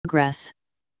progress.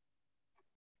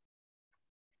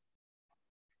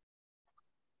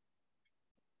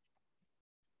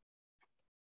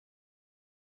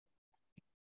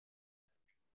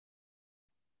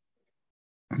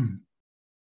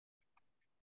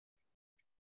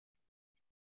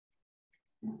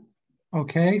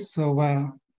 Okay, so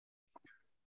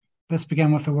let's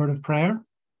begin with a word of prayer.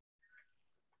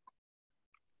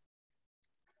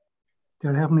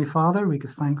 Dear Heavenly Father, we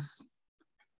give thanks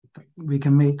that we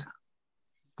can meet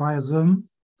via Zoom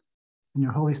in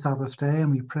your Holy Sabbath day,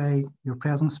 and we pray your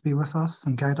presence be with us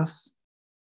and guide us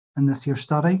in this year's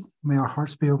study. May our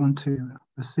hearts be open to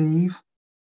receive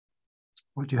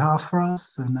what you have for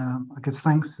us, and I give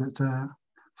thanks that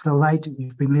for the light that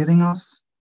you've been leading us.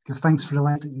 Give thanks for the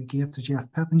light that you gave to Jeff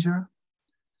Peppinger,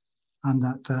 and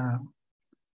that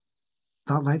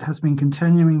that light has been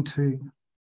continuing to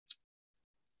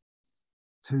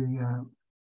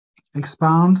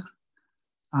expand.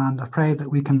 And I pray that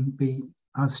we can be,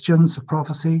 as students of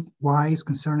prophecy, wise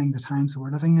concerning the times that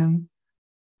we're living in,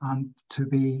 and to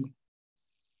be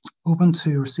open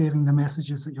to receiving the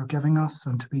messages that you're giving us,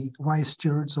 and to be wise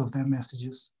stewards of them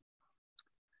messages.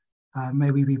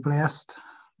 May we be blessed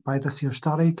by this year's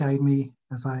study. Guide me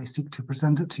as I seek to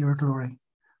present it to your glory.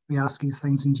 We ask these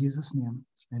things in Jesus' name.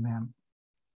 Amen.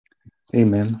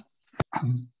 Amen.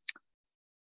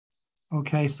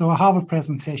 Okay, so I have a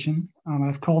presentation, and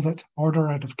I've called it Order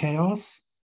Out of Chaos.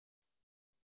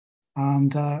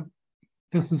 And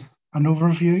this is an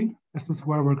overview. This is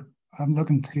where I'm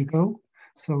looking to go.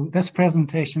 So this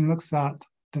presentation looks at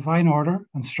divine order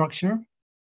and structure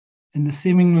in the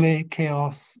seemingly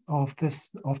chaos of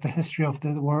the history of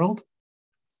the world.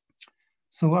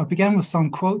 So I begin with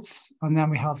some quotes, and then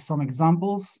we have some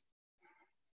examples,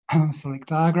 so like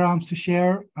diagrams to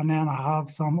share, and then I have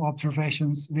some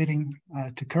observations leading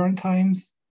to current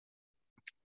times.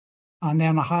 And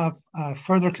then I have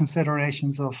further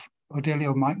considerations of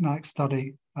Odilio Macnach's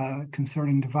study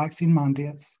concerning the vaccine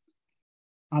mandates.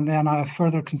 And then I have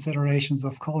further considerations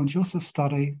of Colin Joseph's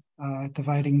study,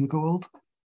 Dividing the Gold.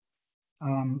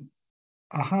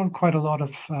 I have quite a lot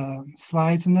of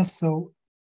slides in this, so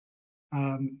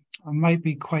it might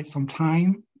be quite some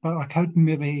time, but I could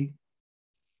maybe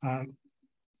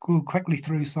go quickly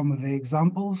through some of the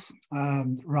examples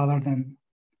rather than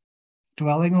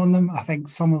dwelling on them. I think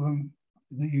some of them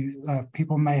that you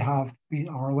people may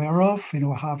are aware of.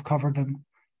 I have covered them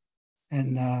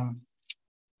in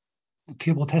the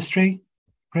tabled history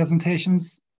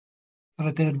presentations that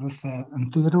I did with in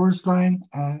Theodore's line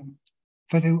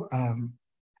video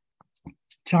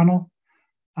channel,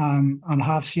 and I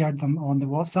have shared them on the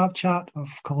WhatsApp chat of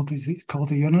Call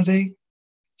to Unity.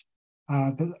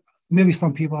 But maybe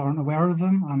some people aren't aware of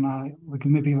them, and we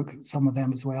can maybe look at some of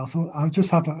them as well. So I'll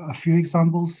just have a few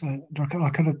examples. I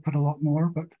could have put a lot more,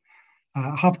 but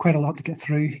I have quite a lot to get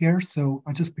through here. So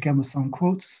I just begin with some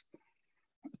quotes.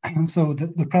 And so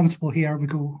the principle here, we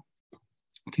go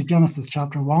to Genesis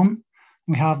chapter 1.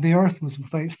 We have the earth was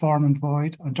without form and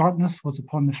void, and darkness was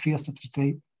upon the face of the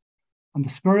deep. And the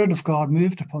Spirit of God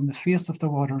moved upon the face of the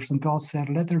waters, and God said,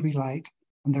 "Let there be light,"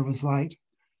 and there was light.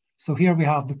 So here we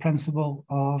have the principle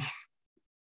of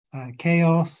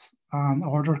chaos and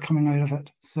order coming out of it.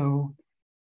 So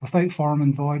without form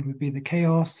and void would be the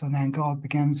chaos, and then God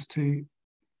begins to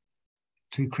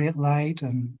create light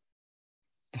and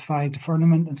divide the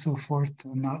firmament and so forth,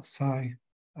 and that's how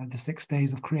the 6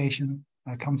 days of creation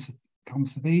comes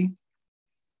to be.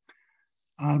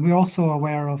 And we're also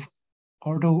aware of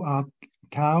ordo ab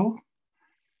chao.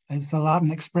 It's a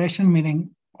Latin expression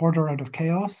meaning order out of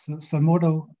chaos. It's a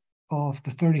motto of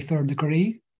the 33rd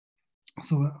degree,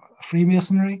 so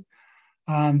Freemasonry.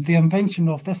 And the invention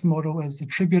of this motto is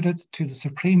attributed to the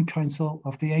Supreme Council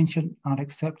of the Ancient and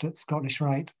Accepted Scottish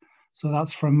Rite. So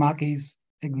that's from Mackey's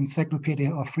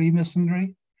Encyclopedia of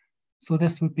Freemasonry. So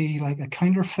this would be like a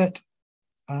counterfeit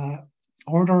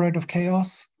order out of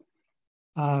chaos.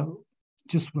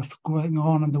 Just with going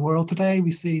on in the world today,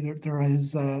 we see that there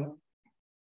is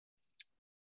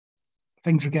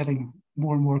things are getting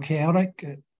more and more chaotic.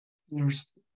 There's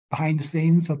behind the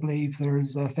scenes, I believe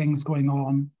there's things going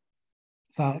on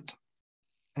that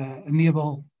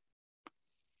enable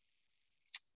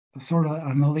sort of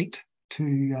an elite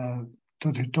to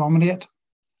dominate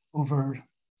over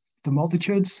the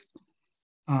multitudes,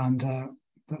 and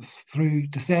that's through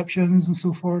deceptions and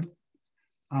so forth.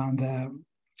 And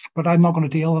but I'm not going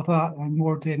to deal with that. I'm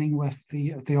more dealing with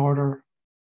the order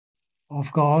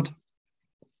of God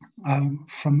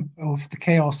of the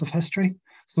chaos of history.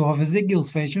 So of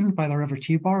Ezekiel's vision by the river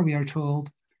Chebar, we are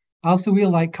told, as the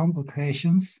wheel-like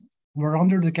complications were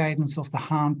under the guidance of the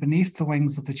hand beneath the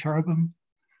wings of the cherubim,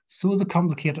 So the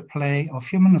complicated play of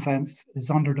human events is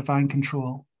under divine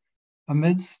control.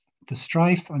 Amidst the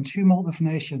strife and tumult of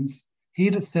nations, he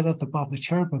that sitteth above the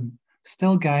cherubim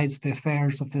still guides the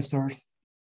affairs of this earth.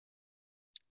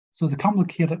 So the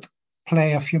complicated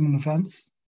play of human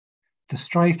events, the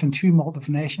strife and tumult of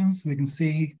nations, we can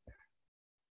see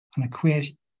an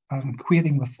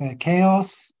equating with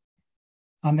chaos.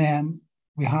 And then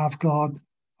we have God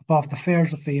above the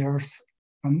affairs of the earth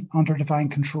and under divine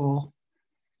control,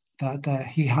 that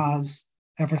he has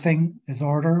everything is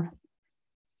order.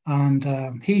 And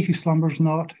he who slumbers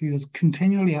not, who is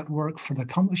continually at work for the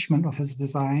accomplishment of his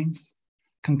designs,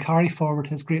 can carry forward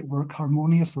his great work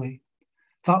harmoniously.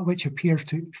 That which appears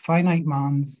to finite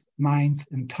man's minds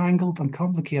entangled and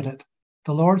complicated,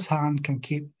 the Lord's hand can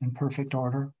keep in perfect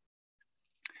order.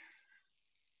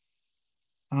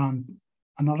 And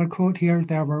another quote here,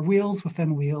 there were wheels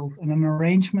within wheels in an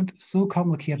arrangement so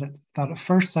complicated that at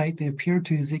first sight they appeared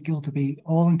to Ezekiel to be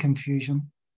all in confusion.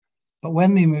 But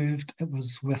when they moved, it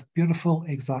was with beautiful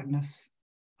exactness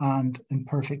and in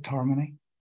perfect harmony.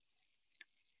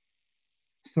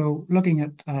 So looking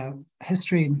at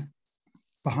history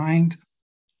behind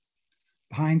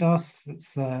us,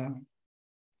 it's can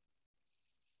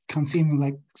seem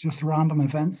like just random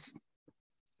events,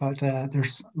 but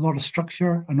there's a lot of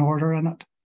structure and order in it.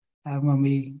 When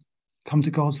we come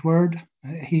to God's word,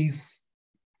 he's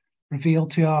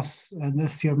revealed to us in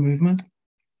this year movement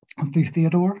through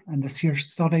Theodore and this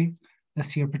year's study,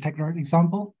 this year particular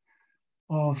example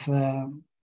of the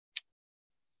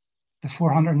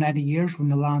 490 years when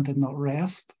the land did not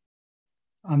rest.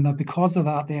 And that because of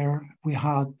that there, we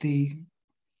had the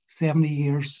 70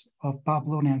 years of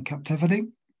Babylonian captivity.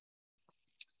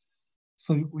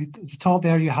 So it's taught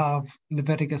there you have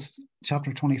Leviticus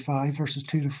chapter 25, verses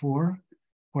 2 to 4,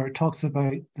 where it talks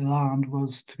about the land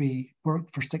was to be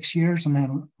worked for 6 years and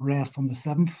then rest on the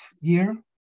 7th year.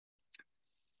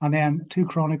 And then 2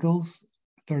 Chronicles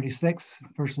 36,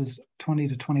 verses 20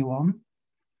 to 21,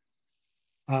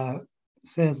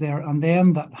 says there, and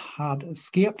them that had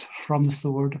escaped from the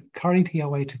sword carried he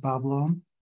away to Babylon,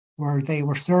 where they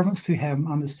were servants to him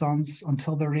and his sons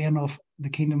until the reign of the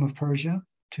kingdom of Persia,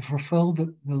 to fulfill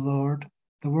the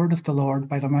word of the Lord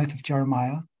by the mouth of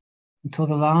Jeremiah, until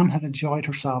the land had enjoyed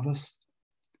her Sabbaths.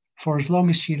 For as long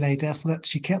as she lay desolate,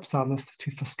 she kept Sabbath to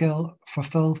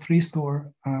fulfill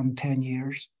 70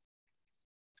 years.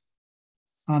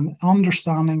 And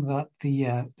understanding that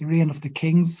the reign of the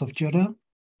kings of Judah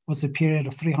was a period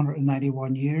of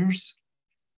 391 years,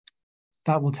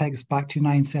 that will take us back to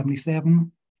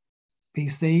 977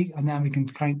 BC, and then we can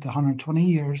count the 120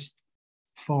 years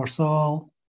for Saul,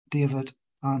 David,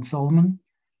 and Solomon,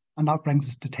 and that brings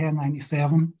us to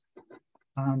 1097.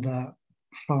 And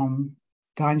from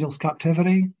Daniel's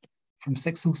captivity, from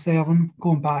 607,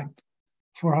 going back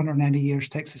 490 years,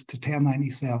 takes us to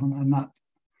 1097, and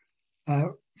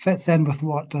that fits in with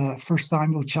what 1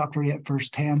 Samuel chapter 8, verse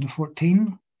 10 to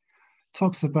 14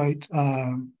 talks about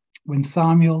when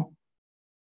Samuel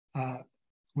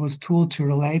was told to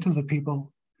relay to the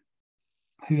people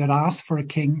who had asked for a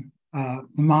king, the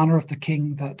manner of the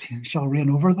king that shall reign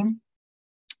over them.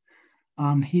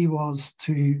 And he was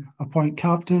to appoint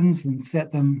captains and set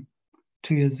them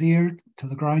to his ear, to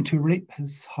the ground, to reap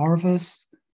his harvest,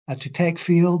 to take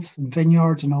fields and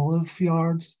vineyards and olive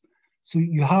yards. So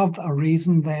you have a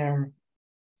reason there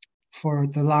for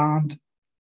the land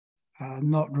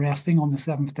not resting on the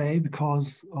 7th day,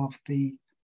 because of the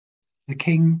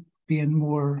king being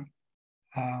more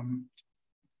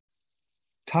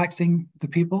taxing the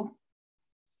people.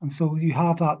 And so you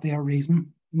have that there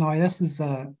reason. Now this is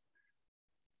the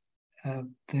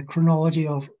chronology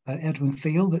of Edwin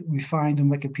Thiel that we find in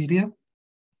Wikipedia.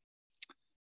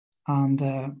 And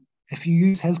if you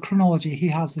use his chronology, he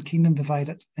has the kingdom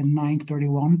divided in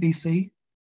 931 BC.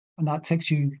 And that takes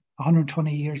you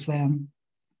 120 years then,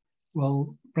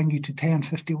 will bring you to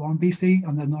 1051 BC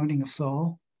and the anointing of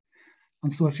Saul.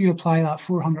 And so if you apply that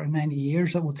 490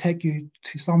 years, it will take you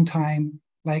to some time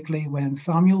likely when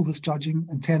Samuel was judging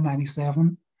in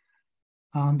 1097.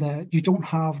 And you don't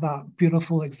have that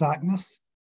beautiful exactness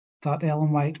that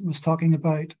Ellen White was talking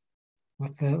about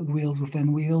with the wheels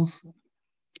within wheels.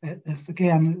 It's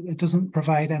again, it doesn't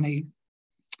provide any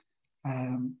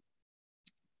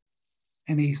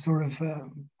sort of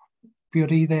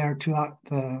beauty there to that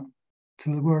to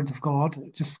the words of God.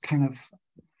 It just kind of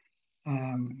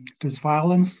does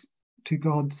violence to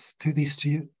God's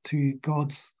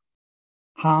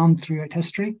hand throughout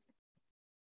history.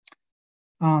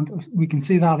 And we can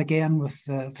see that again with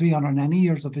the 390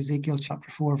 years of Ezekiel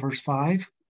chapter 4, verse 5.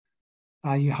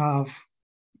 You have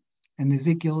In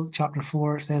Ezekiel chapter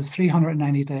 4, it says,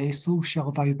 390 days, so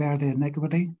shall thou bear the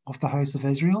iniquity of the house of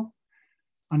Israel.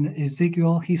 And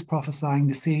Ezekiel, he's prophesying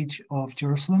the siege of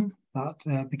Jerusalem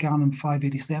that began in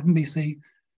 587 BC.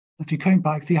 If you count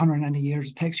back 390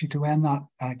 years, it takes you to when that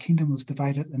kingdom was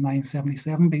divided in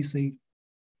 977 BC.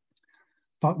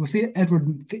 But with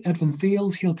Edwin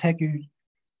Thiels, he'll take you,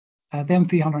 them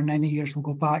 390 years will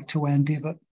go back to when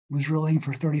David was ruling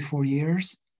for 34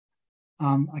 years.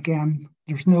 Again,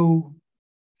 there's no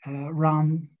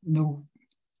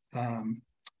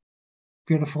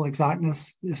beautiful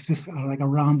exactness. It's just like a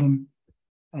random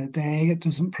day. It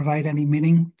doesn't provide any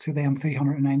meaning to them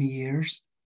 390 years.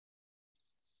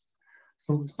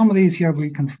 So some of these here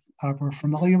we're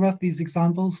familiar with, these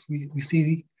examples. We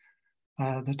see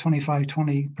the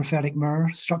 2520 prophetic mirror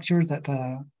structure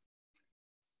that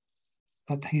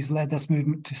he's led this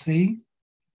movement to see,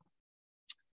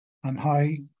 and how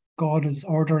God is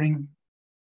ordering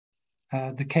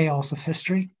the chaos of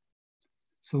history.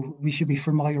 So we should be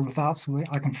familiar with that. So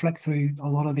I can flick through a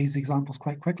lot of these examples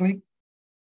quite quickly.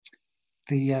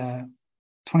 The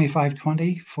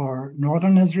 2520 for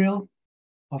northern Israel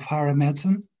of Hiram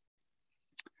Edson,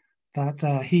 that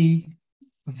he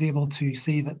was able to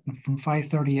see that from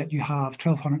 538 you have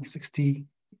 1260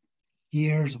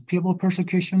 years of papal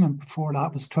persecution, and before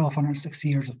that was 1260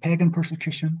 years of pagan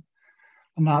persecution.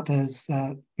 And that has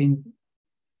been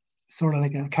sort of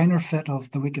like a counterfeit of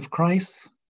the week of Christ,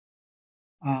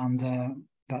 and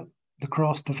that the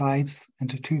cross divides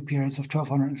into two periods of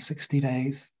 1260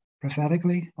 days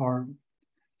prophetically, or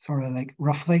sort of like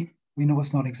roughly. We know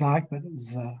it's not exact, but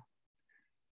it's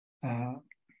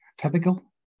typical.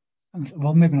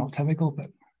 Well, maybe not typical, but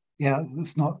yeah,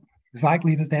 it's not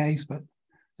exactly the days, but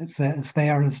it's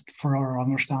there for our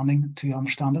understanding, to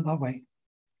understand it that way.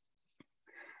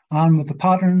 And with the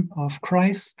pattern of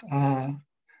Christ, the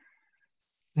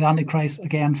Antichrist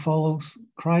again follows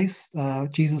Christ.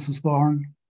 Jesus was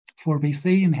born 4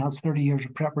 BC, and he has 30 years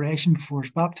of preparation before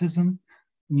his baptism.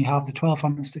 And you have the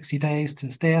 1260 days to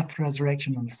his death,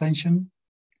 resurrection, and ascension.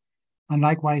 And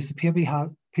likewise, the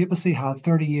papacy had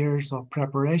 30 years of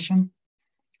preparation,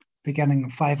 beginning in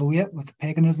 508 with the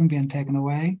paganism being taken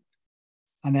away,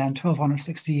 and then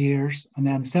 1260 years, and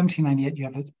then 1798 you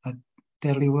have a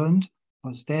deadly wound,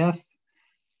 was death,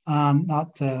 and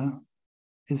that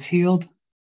is healed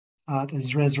at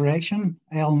his resurrection.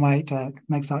 Ellen White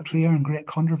makes that clear in Great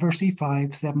Controversy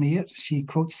 578. She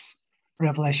quotes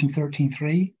Revelation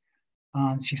 13:3,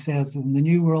 and she says, in the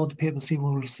new world, the papacy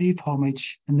will receive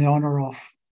homage in the honor of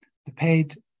the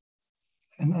paid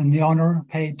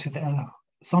to the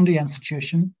Sunday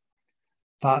institution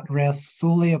that rests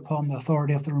solely upon the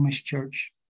authority of the Romish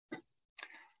Church.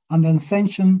 And the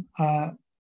ascension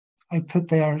I put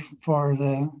there for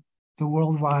the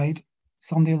worldwide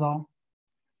Sunday law.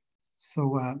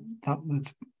 So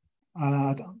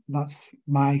that's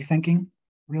my thinking.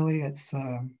 Really, it's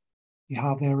you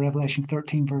have there Revelation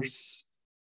 13 verse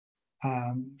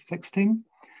 16.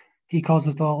 He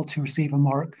causeth all to receive a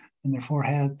mark in their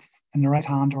foreheads, in their right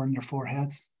hand or in their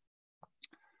foreheads.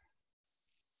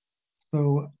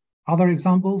 So other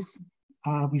examples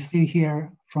we see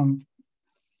here from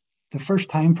the first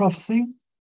time prophecy,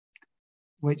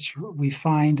 which we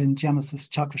find in Genesis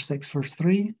chapter 6 verse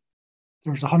 3.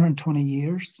 There's 120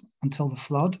 years until the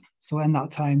flood. So in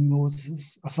that time, Noah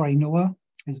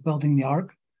is building the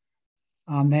ark.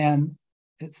 And then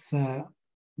it's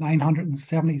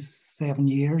 977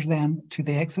 years then to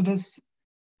the Exodus,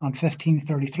 and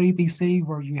 1533 BC,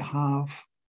 where you have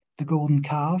the golden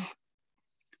calf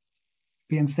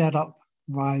being set up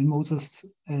while Moses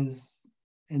is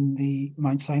in the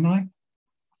Mount Sinai.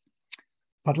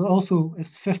 But it also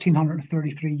is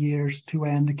 1533 years to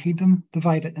when the kingdom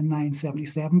divided in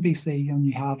 977 BC, and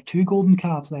you have two golden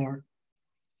calves there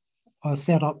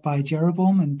set up by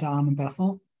Jeroboam and Dan and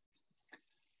Bethel.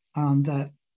 And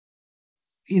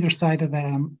either side of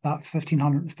them, that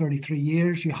 1533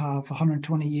 years, you have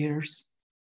 120 years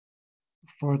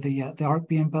for the ark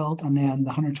being built, and then the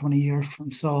 120 years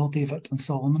from Saul, David, and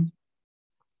Solomon.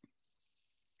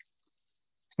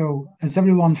 So is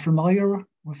everyone familiar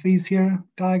with these here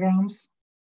diagrams?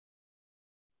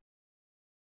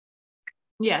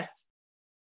 Yes.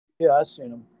 Yeah, I've seen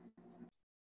them.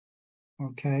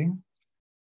 Okay.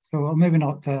 So I'll maybe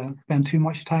not spend too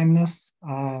much time in this.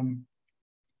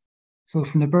 So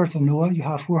from the birth of Noah, you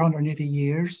have 480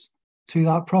 years to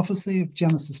that prophecy of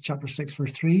Genesis chapter 6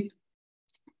 verse 3.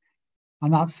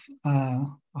 And that's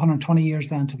 120 years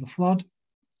then to the flood.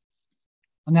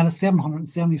 And then it's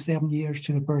 777 years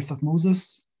to the birth of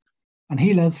Moses. And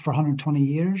he lives for 120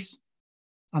 years.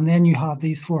 And then you have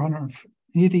these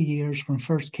 80 years from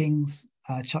 1 Kings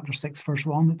chapter 6, verse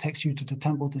 1, that takes you to the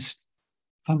temple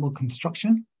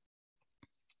construction.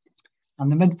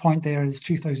 And the midpoint there is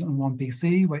 2001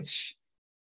 BC, which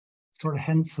sort of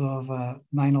hints of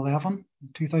 9/11,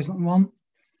 2001.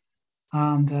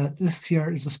 And this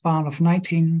here is a span of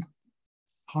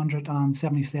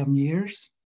 1977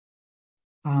 years.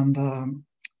 And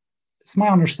it's my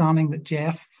understanding that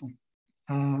Jeff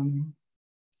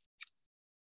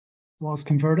was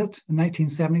converted in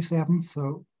 1977.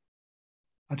 So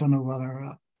I don't know whether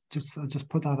I'll just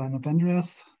put that in of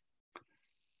interest.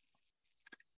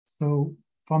 So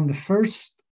from the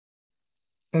first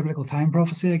biblical time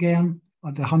prophecy again,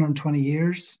 at the 120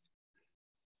 years,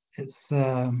 it's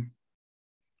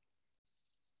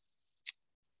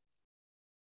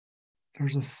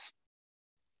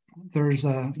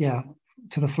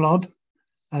to the flood.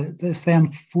 It's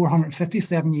then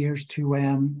 457 years to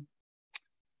when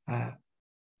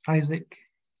Isaac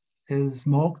is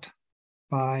mocked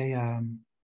by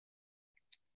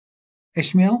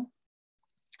Ishmael,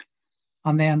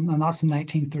 and that's in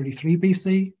 1933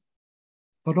 BC.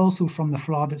 But also from the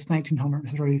flood, it's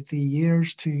 1933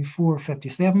 years to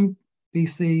 457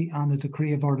 BC and the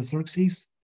decree of Artaxerxes.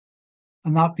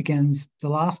 And that begins the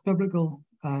last biblical,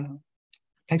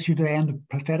 takes you to the end of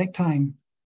prophetic time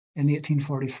in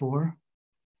 1844.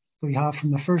 So you have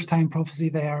from the first time prophecy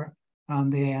there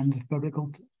and the end of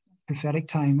biblical prophetic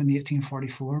time in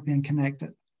 1844 being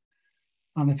connected.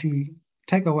 And if you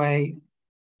take away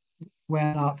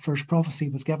when that first prophecy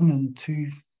was given in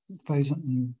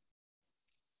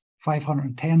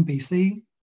 2510 BC,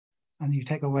 and you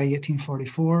take away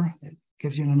 1844, it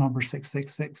gives you the number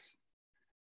 666.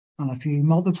 And if you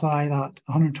multiply that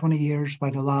 120 years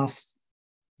by the last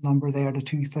number there, the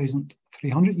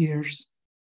 2,300 years,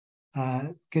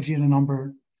 gives you the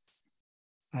number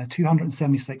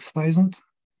 276,000.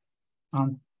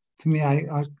 And to me,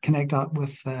 I connect that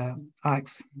with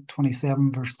Acts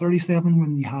 27, verse 37,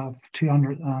 when you have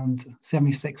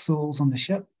 276 souls on the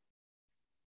ship.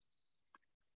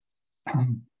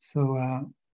 So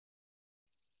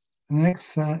the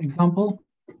next example,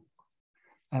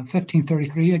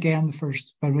 1533, again, the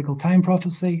first biblical time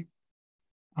prophecy.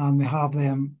 And we have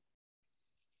them,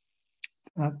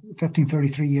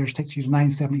 1533 years takes you to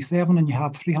 977, and you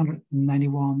have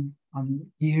 391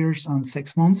 years and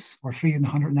 6 months, or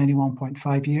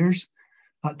 391.5 years.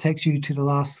 That takes you to the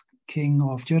last king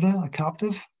of Judah, a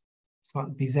captive. So that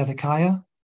would be Zedekiah.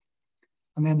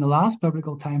 And then the last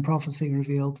biblical time prophecy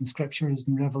revealed in Scripture is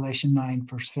in Revelation 9,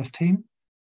 verse 15.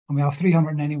 And we have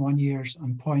 391 years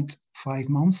and 0.5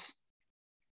 months,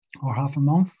 or half a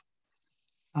month.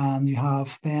 And you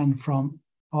have then from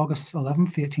August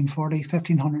 11th, 1840,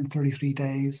 1,533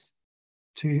 days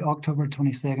to October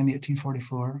 22nd,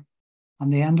 1844,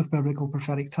 and the end of biblical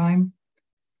prophetic time.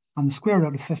 And the square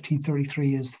root of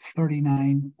 1533 is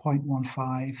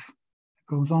 39.15. It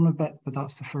goes on a bit, but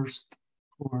that's the first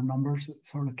four numbers. It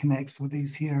sort of connects with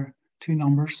these here two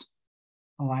numbers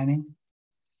aligning.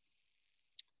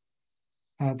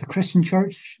 The Christian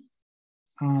Church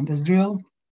and Israel.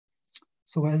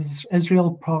 So as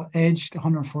Israel aged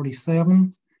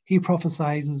 147, he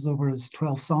prophesies over his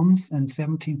 12 sons in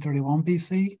 1731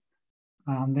 BC.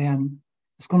 And then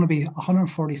it's going to be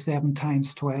 147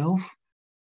 times 12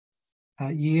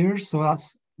 years. So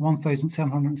that's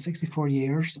 1,764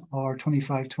 years, or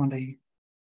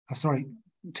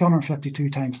 252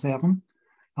 times 7.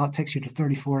 That takes you to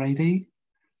 34 AD.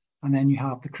 And then you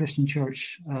have the Christian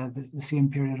Church, the same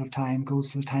period of time,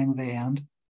 goes to the time of the end.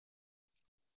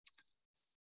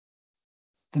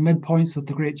 The midpoints of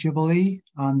the Great Jubilee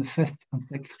and the 5th and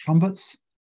 6th trumpets.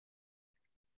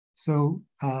 So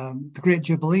the Great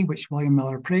Jubilee, which William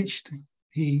Miller preached,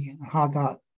 he had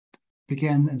that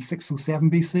begin in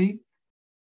 607 BC,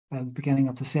 the beginning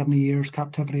of the 70 years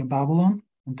captivity in Babylon,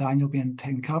 and Daniel being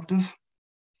taken captive,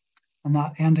 and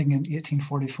that ending in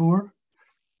 1844.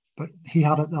 But he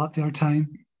had it at their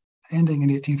time ending in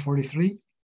 1843,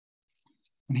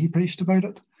 and he preached about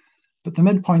it. But the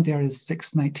midpoint there is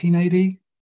 619 AD,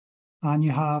 and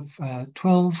you have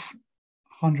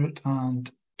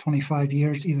 1,225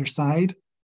 years either side.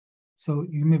 So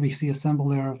you maybe see a symbol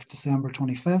there of December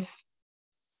 25th.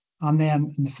 And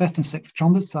then in the 5th and 6th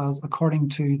trumpets, as according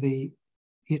to the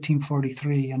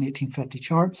 1843 and 1850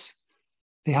 charts,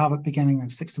 they have it beginning in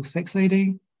 606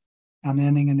 AD and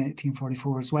ending in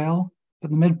 1844 as well.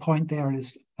 But the midpoint there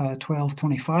is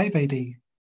 1225 AD.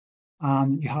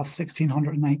 And you have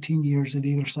 1,619 years at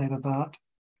either side of that.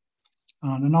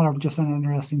 And another, just an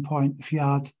interesting point, if you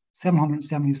add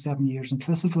 777 years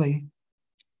inclusively,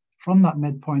 from that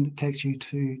midpoint, it takes you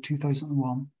to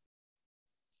 2001.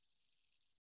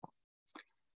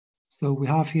 So we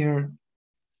have here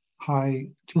how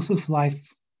Joseph's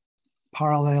life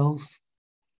parallels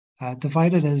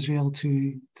divided Israel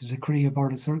to the decree of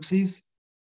Artaxerxes.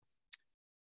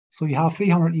 So you have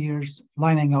 300 years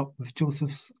lining up with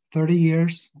Joseph's 30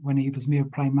 years when he was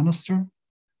made prime minister.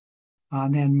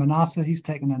 And then Manasseh, he's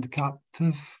taken into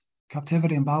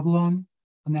captivity in Babylon.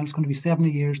 And then it's going to be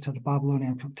 70 years to the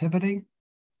Babylonian captivity.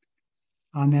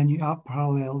 And then you have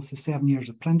parallels the 7 years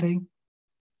of plenty.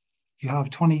 You have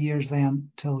 20 years then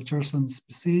till Jerusalem's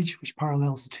besiege, which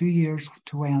parallels the 2 years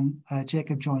to when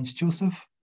Jacob joins Joseph.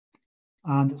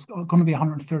 And it's going to be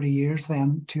 130 years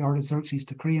then to Artaxerxes'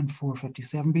 decree in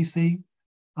 457 BC.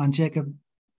 And Jacob,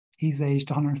 he's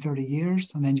aged 130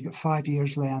 years. And then you get 5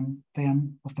 years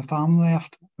then of the famine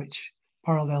left, which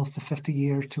parallels the 50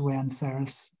 years to when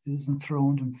Cyrus is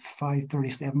enthroned in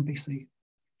 537 BC.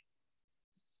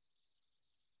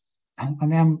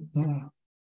 And then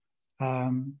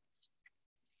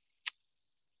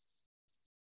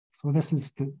so this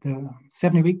is the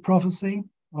 70-week prophecy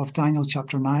of Daniel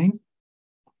chapter 9.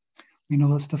 We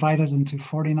know it's divided into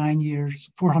 49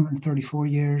 years, 434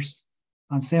 years,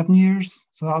 and 7 years.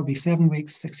 So that would be 7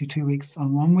 weeks, 62 weeks,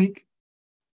 and 1 week.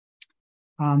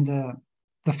 And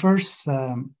the first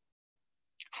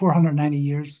 490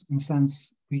 years, in a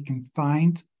sense, we can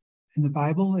find in the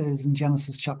Bible is in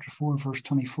Genesis chapter 4, verse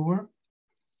 24.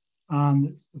 And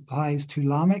it applies to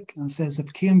Lamech. And it says,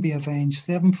 if Cain be avenged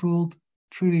sevenfold,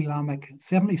 truly Lamech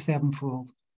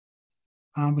 77-fold.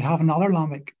 And we have another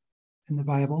Lamech in the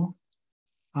Bible.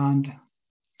 And it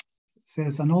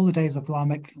says, and all the days of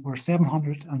Lamech were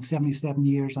 777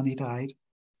 years, and he died.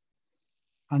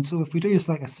 And so if we do just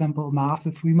like a simple math,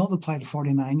 if we multiply the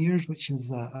 49 years, which is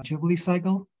a Jubilee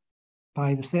cycle,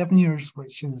 by the 7 years,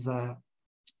 which is a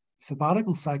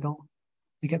sabbatical cycle,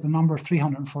 we get the number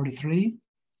 343.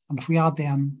 And if we add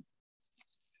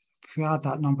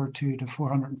that number to the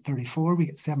 434, we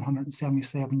get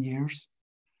 777 years.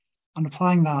 And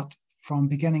applying that from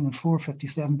beginning in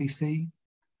 457 BC,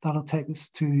 that'll take us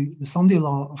to the Sunday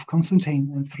law of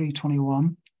Constantine in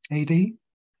 321 AD.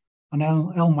 And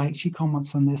Ellen White, she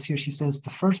comments on this here. She says, the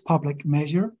first public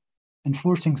measure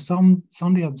enforcing some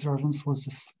Sunday observance was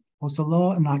the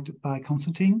law enacted by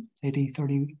Constantine, AD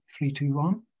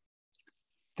 3321.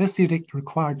 This edict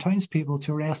required townspeople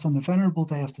to rest on the venerable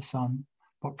day of the sun,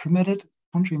 but permitted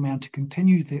countrymen to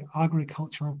continue their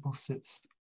agricultural pursuits.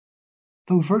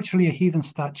 Though virtually a heathen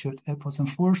statute, it was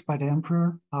enforced by the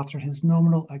emperor after his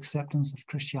nominal acceptance of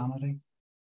Christianity.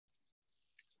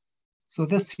 So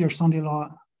this here Sunday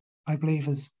law, I believe,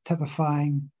 is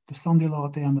typifying the Sunday law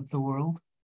at the end of the world.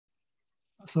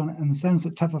 So in a sense,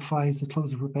 it typifies the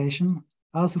close of probation,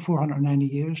 as the 490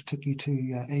 years took you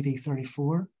to AD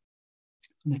 34,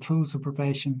 and the close of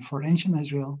probation for ancient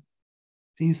Israel.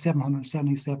 These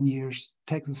 777 years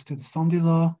takes us to the Sunday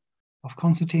law of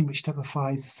Constantine, which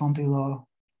typifies the Sunday law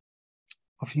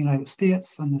of the United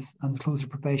States, and the close of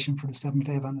probation for the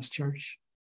Seventh-day Adventist Church.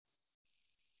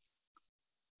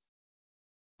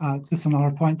 Just another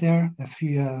point there, if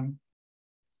you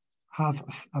have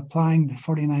applying the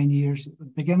 49 years at the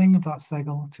beginning of that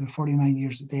cycle to 49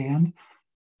 years at the end,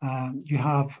 you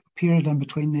have a period in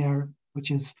between there,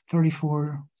 which is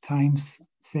 34 times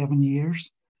 7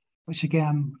 years, which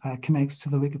again connects to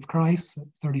the week of Christ at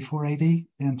 34 AD,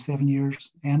 then 7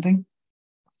 years ending.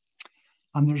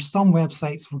 And there's some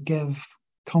websites will give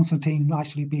Constantine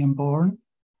actually being born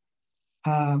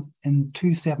in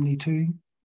 272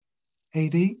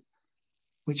 AD,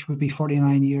 which would be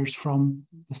 49 years from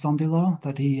the Sunday law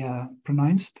that he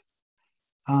pronounced.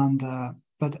 And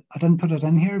but I didn't put it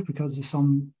in here because there's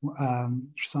some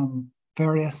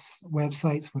various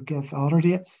websites would give other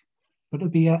dates, but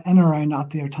it'd be in around that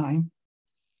their time.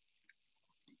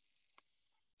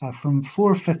 From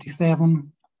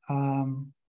 457, I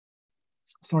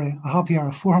have here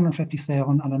a 457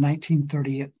 and a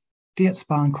 1938 date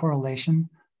span correlation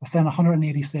within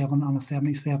 187 and a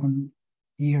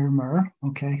 77-year mirror.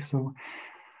 Okay, so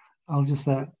I'll just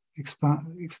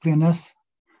explain this.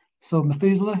 So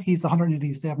Methuselah, he's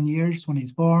 187 years when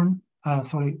he's born.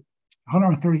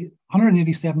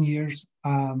 187 years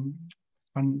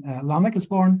when Lamech is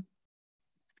born.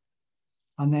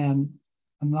 And then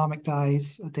when Lamech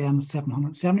dies at the end of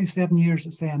 777 years,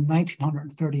 it's then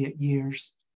 1938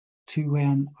 years to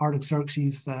when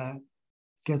Artaxerxes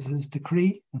gives his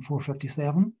decree in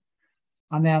 457.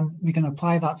 And then we can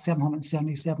apply that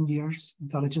 777 years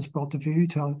that I just brought to view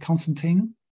to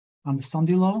Constantine and the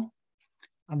Sunday law.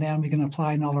 And then we can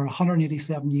apply another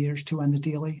 187 years to when the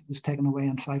daily was taken away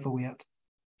in 508.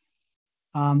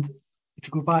 And if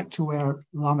you go back to where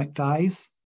Lamech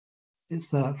dies,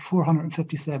 it's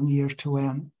 457 years to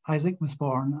when Isaac was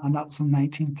born, and that was in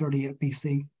 1938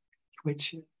 BC,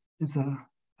 which is a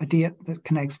date that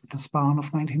connects with the span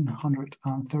of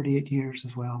 1938 years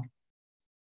as well.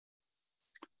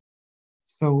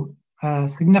 So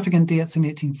significant dates in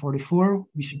 1844,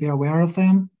 we should be aware of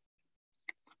them.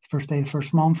 First day of the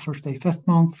first month, first day of the fifth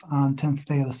month, and 10th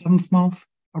day of the seventh month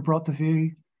are brought to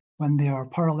view when they are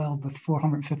paralleled with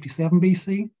 457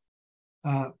 BC.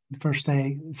 The first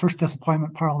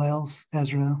disappointment parallels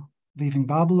Ezra leaving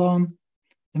Babylon,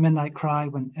 the midnight cry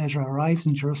when Ezra arrives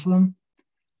in Jerusalem,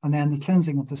 and then the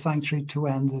cleansing of the sanctuary to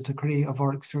when the decree of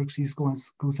Artaxerxes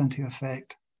goes into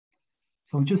effect.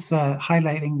 So just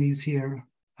highlighting these here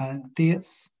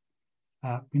dates.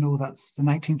 We know that's the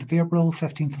 19th of April,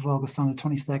 15th of August, and the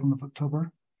 22nd of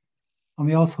October. And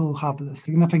we also have the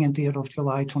significant date of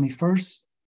July 21st,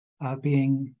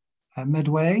 being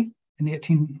midway in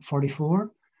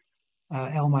 1844.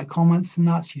 Elmite comments on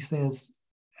that. She says,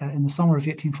 in the summer of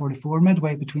 1844,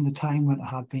 midway between the time when it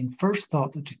had been first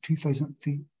thought that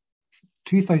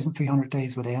 2,300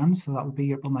 days would end, so that would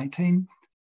be April 19,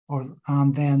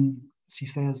 and then she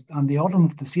says, and the autumn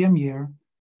of the same year,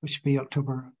 which would be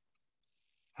October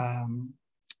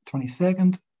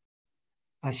 22nd,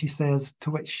 she says, to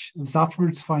which it was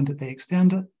afterwards found that they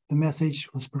extended. The message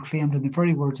was proclaimed in the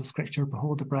very words of Scripture,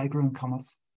 behold, the bridegroom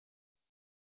cometh.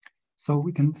 So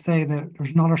we can say that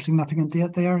there's another significant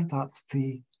date there. That's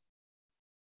the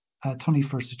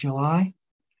 21st of July.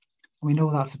 We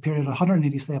know that's a period of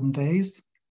 187 days.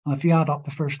 And if you add up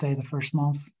the first day of the first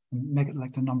month, and make it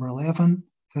like the number 11,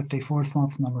 54th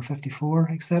month, number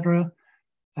 54, etc.,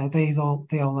 they all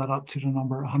add up to the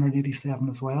number 187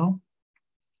 as well.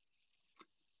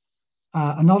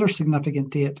 Another significant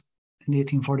date in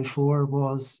 1844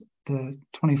 was the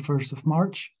 21st of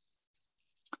March.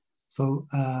 So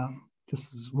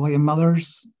this is William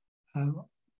Miller's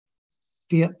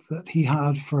date that he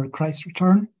had for Christ's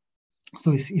return.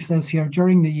 So he says here,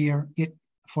 during the year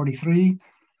 843,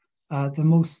 the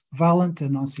most violent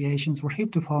denunciations were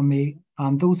heaped upon me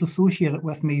and those associated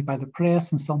with me by the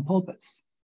press and some pulpits.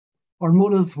 Our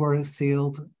motives were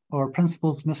assailed, our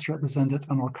principles misrepresented,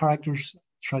 and our characters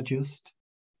traduced.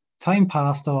 Time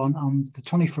passed on, and the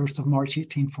 21st of March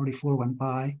 1844 went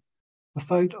by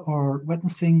without our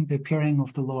witnessing the appearing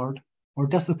of the Lord. Our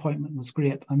disappointment was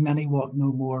great, and many walked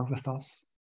no more with us.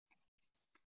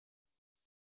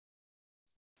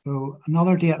 So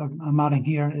another date I'm adding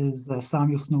here is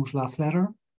Samuel Snow's last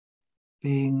letter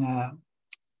being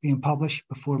published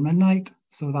before midnight.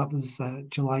 So that was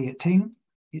July 18,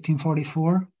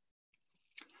 1844.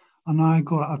 And now I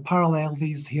parallel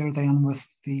these here then with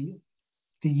the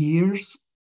years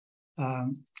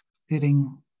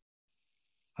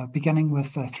beginning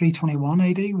with 321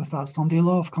 AD with that Sunday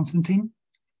law of Constantine.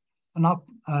 And that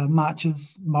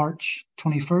matches March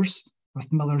 21st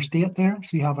with Miller's date there.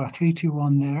 So you have a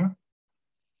 321 there,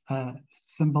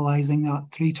 symbolizing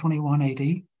that 321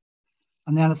 AD.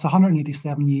 And then it's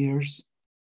 187 years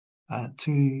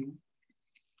to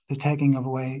the taking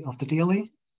away of the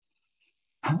daily.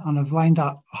 And I've lined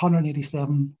up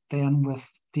 187 then with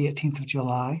the 18th of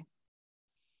July,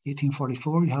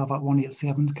 1844. You have that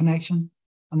 187 connection.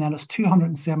 And then it's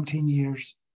 217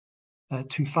 years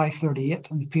to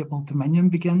 538, and the papal dominion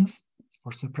begins,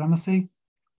 or supremacy.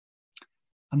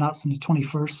 And that's on the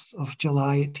 21st of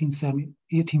July,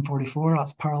 1844.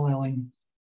 That's paralleling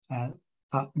that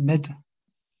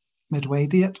midway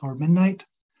date, or midnight.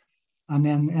 And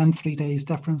then in 3 days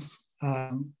difference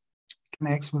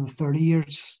connects with a 30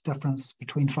 years difference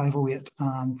between 508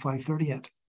 and 538.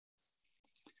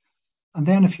 And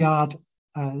then if you add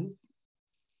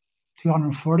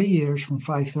 240 years from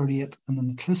 538 and an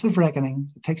inclusive reckoning,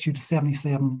 it takes you to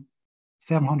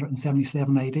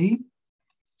 777 AD.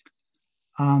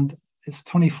 And it's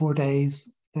 24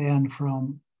 days then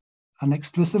from an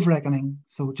exclusive reckoning,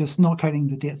 so just not counting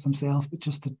the dates themselves, but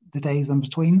just the days in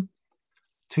between,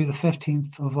 to the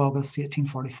 15th of August,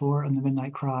 1844, and the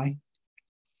Midnight Cry.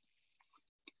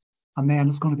 And then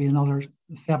it's going to be another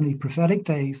 70 prophetic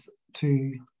days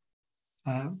to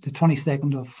the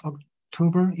 22nd of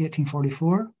October,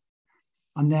 1844.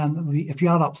 And then if you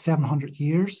add up 700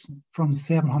 years from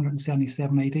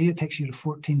 777 AD, it takes you to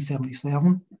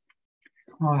 1477.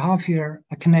 Now I have here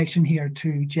a connection here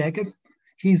to Jacob.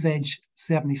 He's aged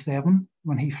 77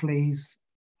 when he flees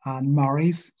and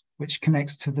marries, which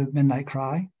connects to the Midnight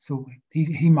Cry. So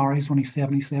he marries when he's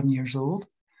 77 years old.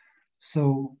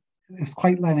 So it's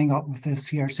quite lining up with this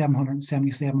here,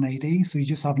 777 AD. So you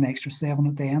just have an extra 7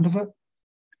 at the end of it.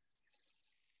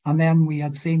 And then we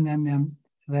had seen then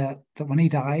that when he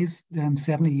dies,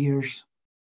 70 years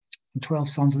and 12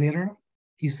 sons later,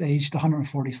 he's aged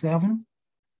 147,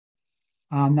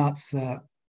 and that's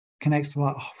connects to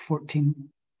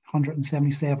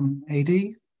 1477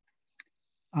 AD.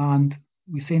 And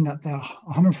we've seen that the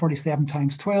 147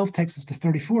 times 12 takes us to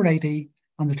 34 AD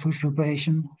and the close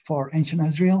tribulation for ancient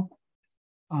Israel.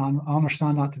 And I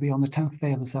understand that to be on the 10th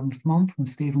day of the 7th month when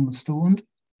Stephen was stoned.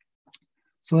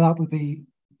 So that would be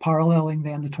paralleling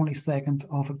then the 22nd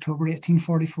of October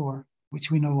 1844, which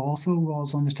we know also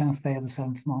was on the 10th day of the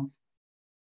 7th month.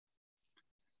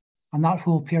 And that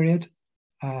whole period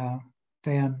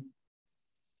then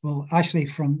will actually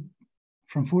from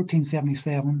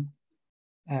 1477,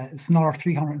 it's another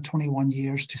 321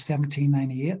 years to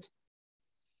 1798.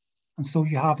 And so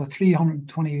you have a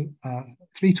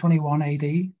 321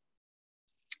 AD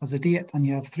as a date, and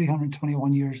you have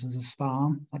 321 years as a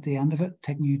span at the end of it,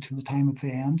 taking you to the time of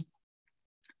the end.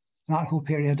 And that whole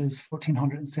period is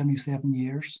 1477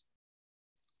 years.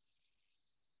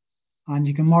 And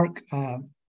you can mark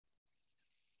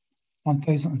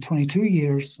 1022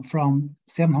 years from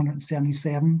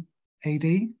 777 AD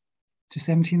to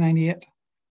 1798,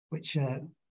 which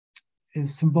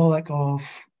is symbolic of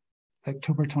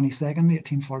October 22nd,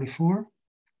 1844.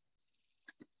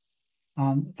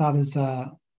 And that is at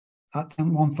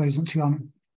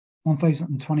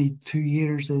 1022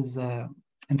 years is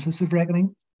inclusive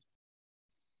reckoning.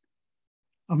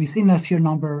 And we've seen this here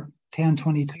number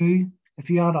 1022. If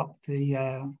you add up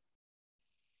the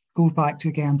go back to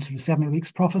again to the 70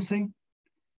 weeks prophecy,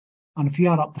 and if you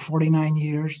add up the 49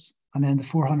 years and then the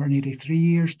 483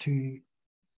 years to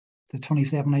the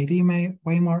 27 AD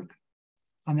waymark,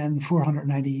 and then the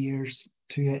 490 years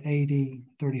to AD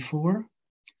 34.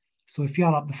 So if you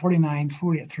add up the 49,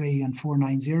 483, and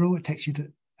 490, it takes you to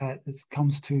it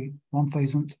comes to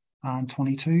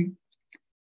 1022,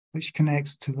 which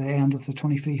connects to the end of the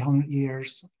 2300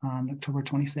 years on October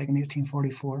 22nd,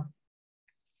 1844.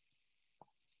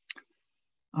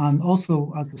 And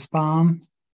also as the span,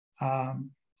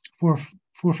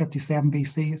 457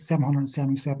 BC, it's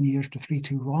 777 years to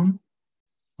 321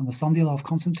 on the Sunday law of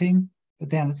Constantine, but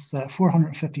then it's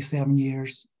 457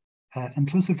 years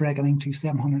inclusive reckoning to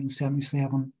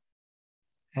 777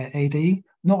 AD,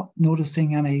 not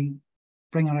noticing any,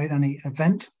 bringing out any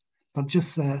event, but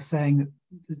just saying that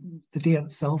the date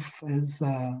itself is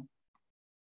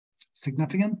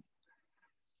significant.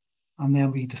 And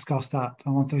then we discussed that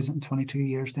 1022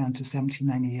 years down to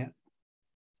 1798.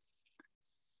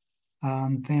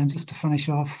 And then just to finish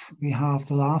off, we have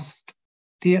the last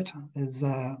date is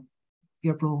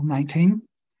April 19.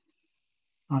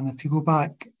 And if you go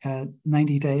back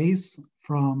 90 days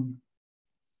from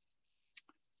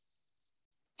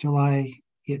July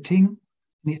 18,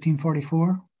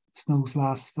 1844, Snow's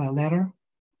last letter,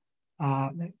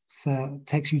 it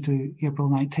takes you to April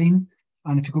 19.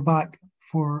 And if you go back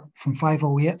from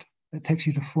 508, it takes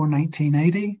you to 419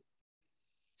 AD.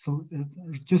 So it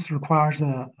just requires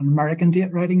an American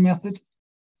date writing method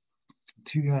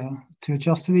to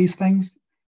adjust to these things.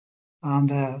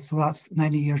 And so that's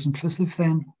 90 years inclusive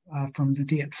then from the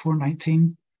date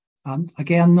 419. And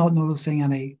again, not noticing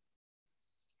any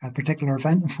particular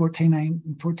event in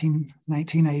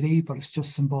 1419 AD, but it's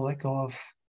just symbolic of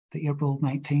the April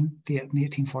 19 date in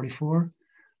 1844.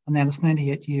 And then it's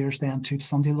 98 years then to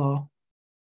Sunday law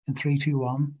in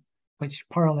 321, which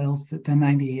parallels the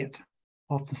 98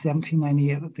 of the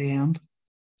 1798 at the end.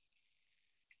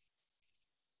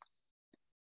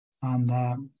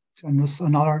 And this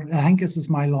another, I think this is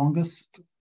my longest,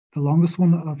 the longest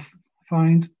one that I've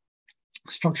found.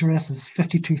 Structure S is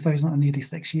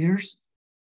 52,086 years.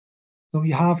 So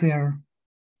you have there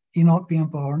Enoch being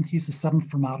born, he's the seventh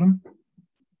from Adam.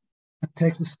 It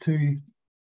takes us to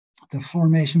the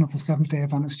formation of the Seventh-day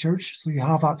Adventist Church. So you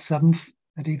have that seventh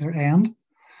at either end.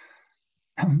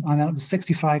 And then it was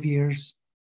 65 years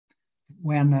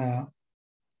when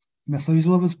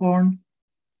Methuselah was born.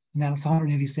 And then it's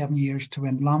 187 years to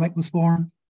when Lamech was born.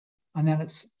 And then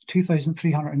it's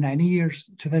 2,390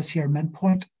 years to this here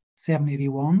midpoint,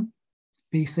 781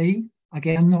 BC.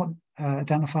 Again, not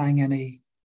identifying any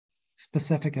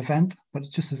specific event, but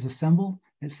it's just as a symbol.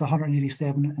 It's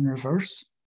 187 in reverse.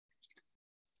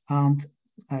 And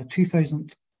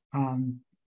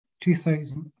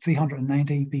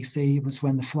 2,390 BC was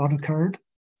when the flood occurred.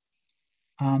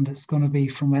 And it's going to be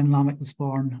from when Lamech was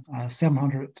born,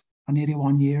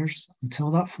 781 years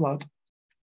until that flood.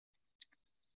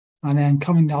 And then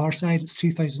coming the other side, it's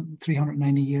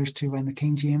 2,390 years to when the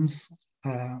King James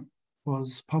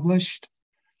was published.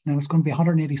 Now it's going to be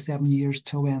 187 years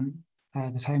till when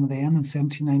the time of the end in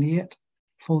 1798,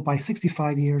 followed by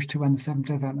 65 years to when the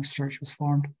Seventh-day Adventist Church was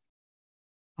formed.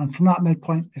 And from that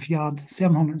midpoint, if you add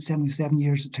 777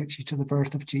 years, it takes you to the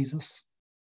birth of Jesus.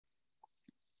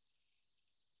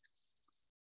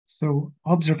 So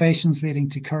observations leading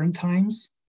to current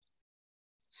times.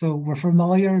 So we're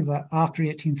familiar that after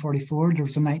 1844, there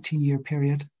was a 19-year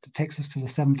period that takes us to the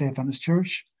Seventh-day Adventist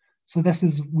Church. So this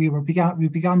is, we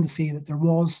began to see that there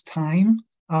was time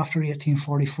after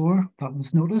 1844 that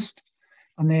was noticed.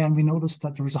 And then we noticed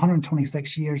that there was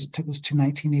 126 years. It took us to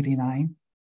 1989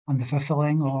 and the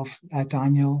fulfilling of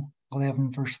Daniel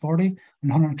 11 verse 40.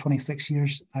 And 126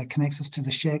 years connects us to the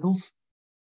Shegels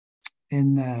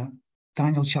in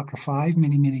Daniel chapter 5,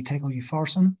 Mene, Mene, Tekel,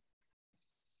 Upharsin.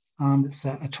 And it's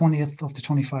a 20th of the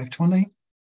 2520.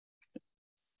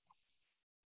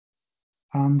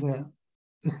 And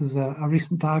this is a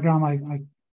recent diagram I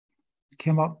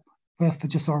came up with that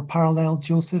just sort of paralleled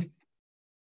Joseph.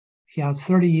 He has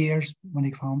 30 years when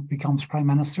he becomes prime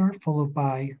minister, followed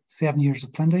by 7 years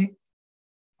of plenty,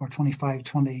 or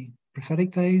 2520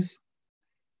 prophetic days.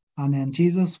 And then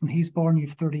Jesus, when he's born, you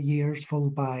have 30 years,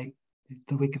 followed by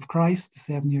the week of Christ, the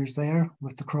 7 years there,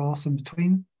 with the cross in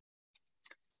between.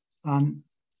 And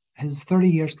his 30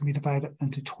 years can be divided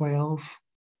into 12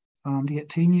 and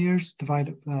 18 years,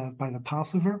 divided by the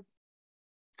Passover.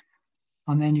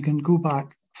 And then you can go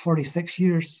back 46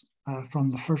 years from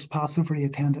the first Passover he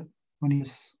attended when he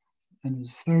was in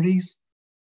his 30s.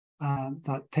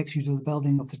 That takes you to the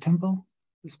building of the temple.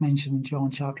 It's mentioned in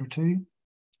John chapter 2.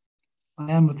 And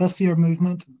then with this year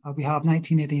movement, we have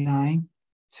 1989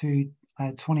 to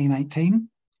 2019.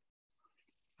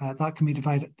 That can be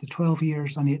divided to 12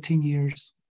 years and 18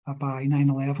 years by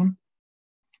 9/11.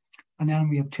 And then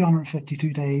we have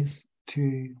 252 days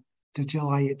to the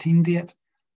July 18 date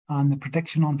and the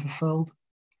prediction unfulfilled.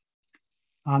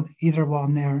 And either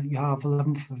one there, you have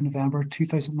 11th of November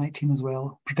 2019 as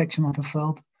well, prediction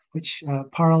unfulfilled, which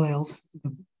parallels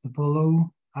the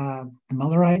below the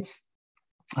Millerites.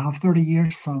 I have 30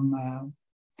 years from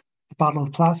the Battle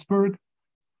of Plattsburgh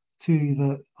to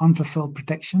the unfulfilled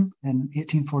prediction in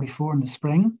 1844 in the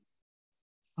spring.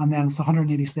 And then it's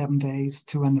 187 days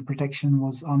to when the prediction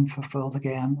was unfulfilled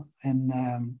again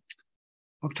in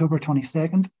October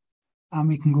 22nd. And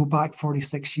we can go back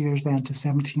 46 years then to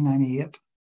 1798.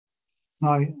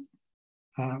 Now,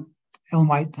 Ellen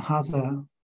White has a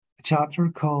chapter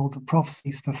called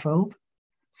Prophecies Fulfilled.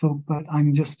 So, but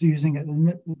I'm just using it,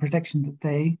 the prediction that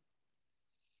they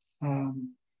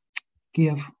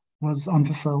gave was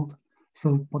unfulfilled.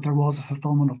 So, but there was a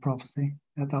fulfillment of prophecy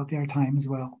at their time as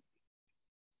well.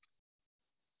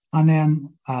 And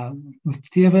then with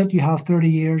David, you have 30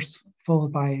 years,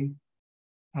 followed by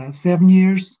 7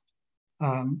 years,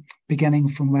 beginning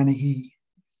from when he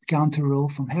began to rule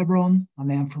from Hebron, and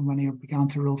then from when he began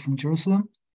to rule from Jerusalem.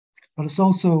 But it's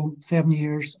also 7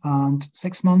 years and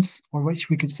 6 months, or which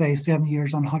we could say 7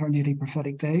 years and 180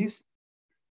 prophetic days.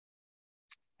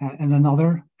 In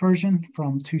another version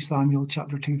from 2 Samuel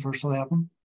chapter 2 verse 11.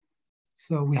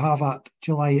 So we have that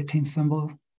July 18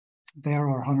 symbol there,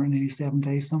 or 187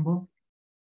 day symbol.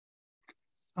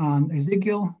 And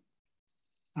Ezekiel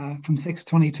from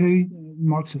 622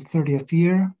 marks his 30th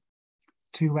year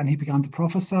to when he began to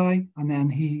prophesy, and then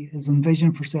he is in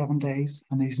vision for 7 days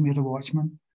and he's made a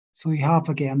watchman. So you have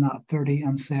again that 30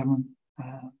 and 7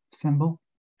 symbol.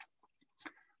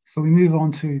 So we move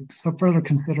on to some further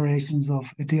considerations of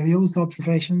Adelio's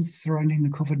observations surrounding the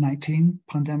COVID-19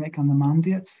 pandemic and the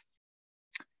mandates.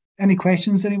 Any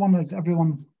questions, anyone? Is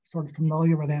everyone sort of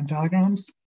familiar with them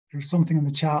diagrams? There's something in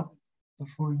the chat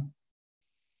before.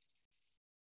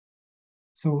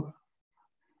 So,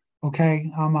 okay,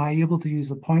 am I able to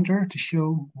use a pointer to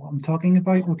show what I'm talking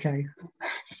about? Okay.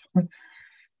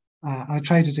 I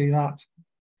try to do that.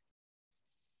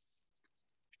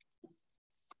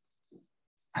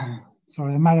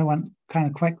 Sorry, I might have went kind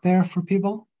of quick there for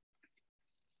people.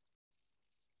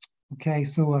 Okay,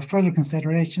 so further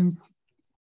considerations.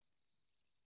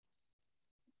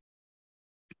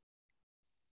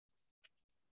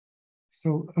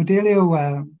 So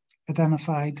Adelio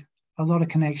identified a lot of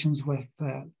connections with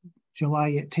July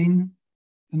 18,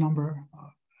 the number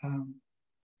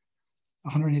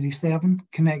 187,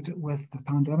 connected with the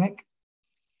pandemic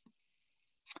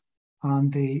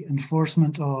and the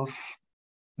enforcement of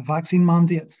the vaccine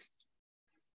mandates.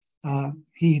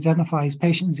 He identifies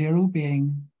patient zero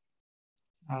being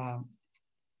on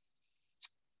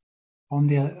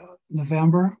the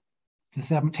November the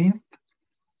 17th,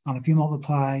 and if you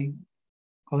multiply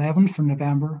 11 from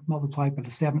November multiplied by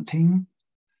the 17,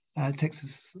 it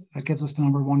gives us the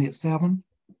number 187.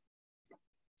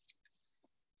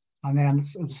 And then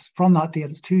it's from that date,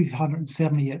 it's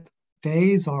 278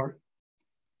 days or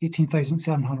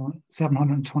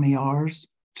 18,720 hours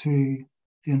to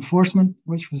the enforcement,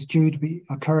 which was due to be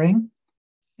occurring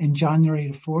in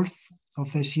January the 4th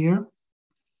of this year,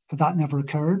 but that never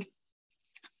occurred.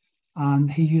 And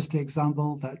he used the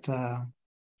example that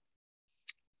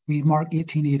we mark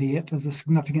 1888 as a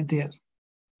significant date.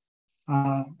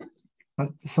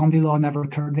 But the Sunday law never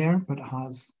occurred there, but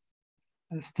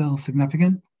it's still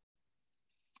significant.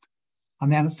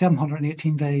 And then it's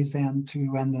 718 days then to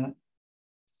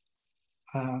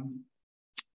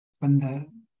when the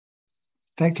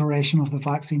declaration of the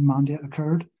vaccine mandate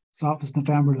occurred. So that was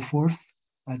November the 4th,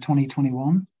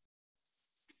 2021.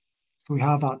 So we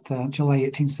have that July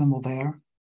 18 symbol there.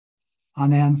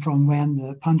 And then from when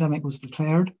the pandemic was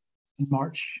declared in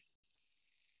March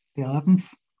the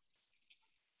 11th,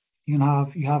 you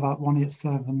have at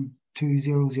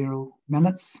 187200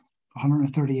 minutes,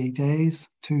 138 days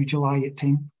to July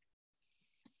 18.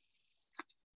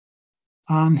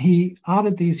 And he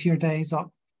added these here days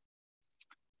up.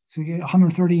 So you get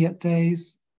 138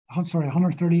 days,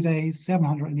 130 days,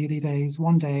 780 days,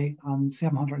 1 day, and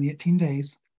 718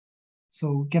 days.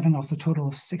 So giving us a total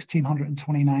of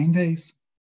 1,629 days.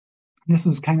 And this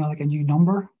was kind of like a new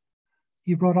number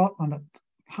he brought up, and it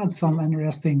had some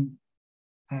interesting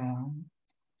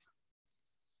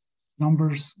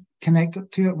numbers connected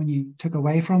to it when you took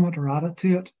away from it or added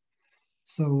to it.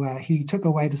 So he took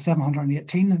away the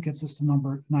 718, it gives us the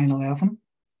number 911.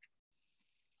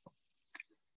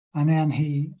 And then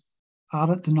he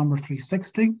added the number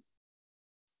 360,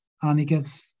 and he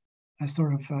gives a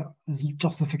sort of his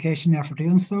justification there for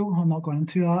doing so. I'm not going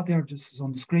into that there, just is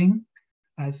on the screen.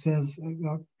 It says,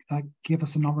 give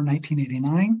us the number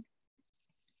 1989.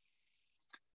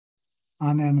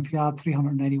 And then if you add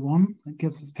 391, it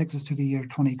takes us to the year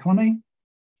 2020,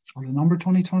 or the number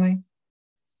 2020.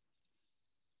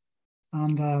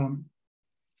 And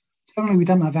certainly we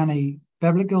didn't have any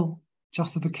biblical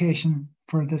justification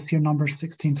for this year number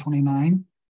 1629.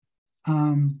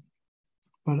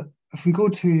 But if we go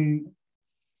to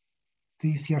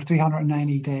these here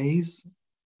 390 days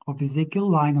of Ezekiel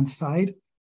lying on the side,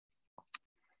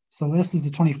 so this is the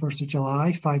 21st of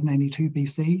July, 592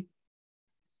 BC.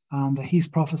 And he's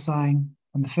prophesying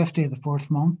on the 50th of the 4th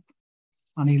month,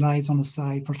 and he lies on his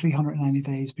side for 390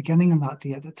 days, beginning on that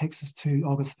date. It takes us to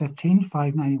August 15,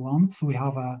 591. So we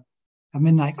have a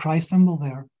midnight cry symbol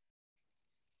there.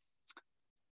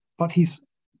 But he's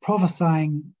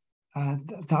prophesying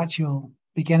the actual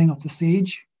beginning of the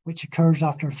siege, which occurs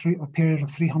after a period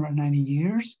of 390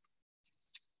 years.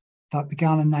 That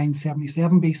began in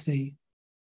 977 BC.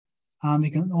 And we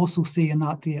can also see in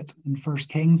that date in 1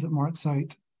 Kings, it marks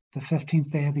out the 15th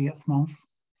day of the 8th month.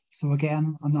 So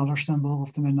again, another symbol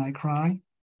of the midnight cry.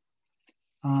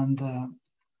 And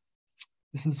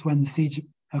this is when the siege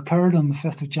occurred on the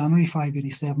 5th of January,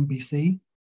 587 BC.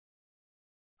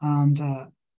 And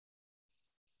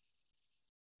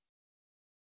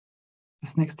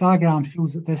this next diagram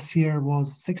shows that this year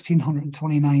was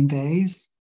 1,629 days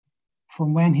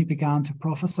from when he began to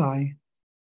prophesy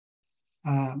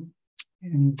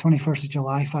in 21st of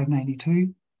July,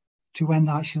 592, to when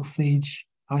the actual siege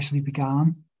actually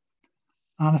began.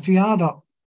 And if you add up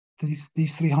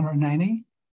these 390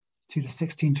 to the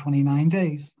 1629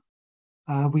 days,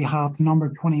 we have the number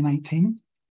 2019.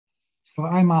 So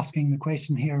I'm asking the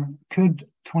question here, could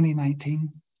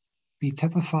 2019 be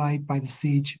typified by the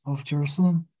siege of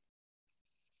Jerusalem?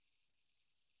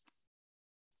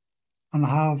 And I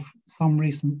have some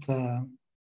recent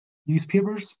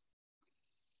newspapers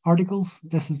articles.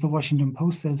 This is the Washington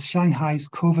Post, says Shanghai's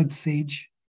COVID siege,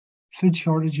 food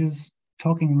shortages,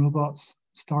 talking robots,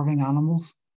 starving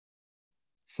animals.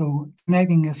 So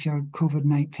connecting this year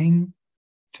COVID-19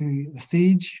 to the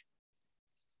siege.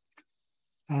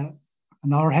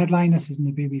 Another headline, this is in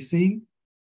the BBC.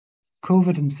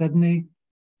 COVID in Sydney,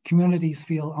 communities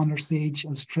feel under siege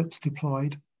as troops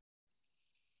deployed.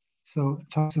 So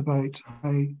it talks about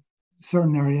how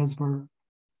certain areas were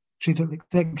treated like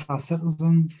second-class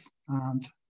citizens and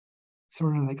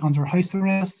sort of like under house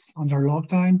arrest, under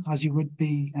lockdown, as you would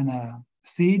be in a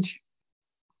siege.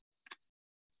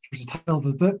 There's a title of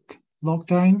the book,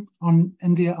 Lockdown on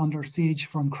India Under Siege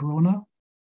from Corona.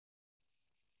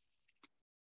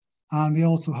 And we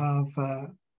also have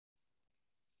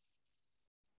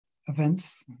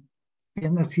events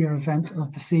in this year, event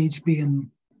of the siege being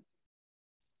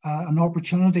an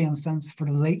opportunity in a sense for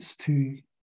the elites to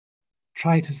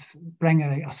try to bring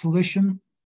a solution,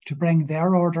 to bring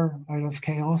their order out of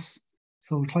chaos.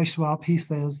 So Klaus Schwab, he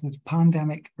says that the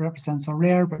pandemic represents a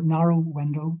rare but narrow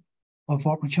window of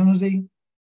opportunity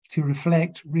to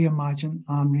reflect, reimagine,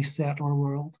 and reset our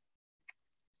world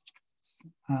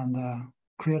and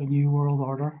create a new world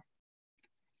order.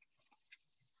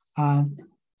 And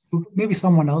maybe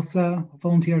someone else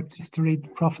volunteer just to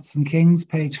read Prophets and Kings,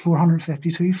 page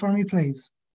 452 for me,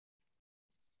 please.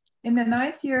 In the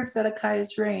 9th year of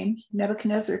Zedekiah's reign,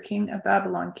 Nebuchadnezzar, king of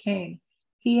Babylon, came,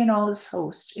 he and all his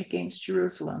host, against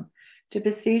Jerusalem, to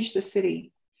besiege the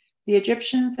city. The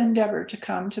Egyptians endeavored to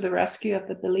come to the rescue of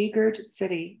the beleaguered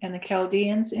city, and the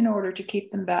Chaldeans, in order to keep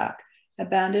them back,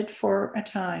 abandoned for a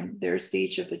time their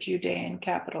siege of the Judean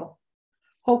capital.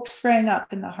 Hope sprang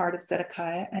up in the heart of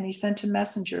Zedekiah, and he sent a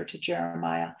messenger to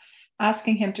Jeremiah,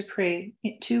 asking him to pray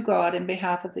to God in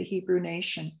behalf of the Hebrew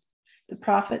nation. The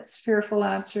prophet's fearful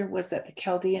answer was that the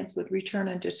Chaldeans would return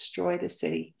and destroy the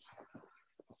city.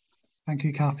 Thank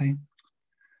you, Kathy.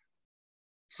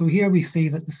 So here we see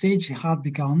that the siege had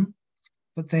begun,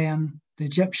 but then the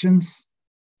Egyptians,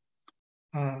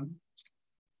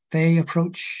 they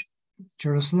approach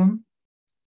Jerusalem,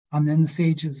 and then the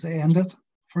siege is ended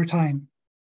for a time,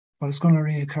 but it's going to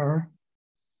reoccur.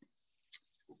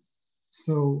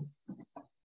 So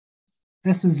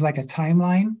this is like a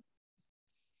timeline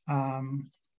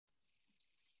from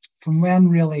when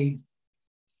really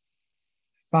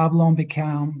Babylon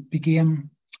became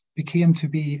to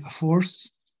be a force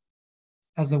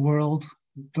as a world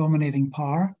dominating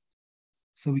power.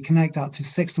 So we connect that to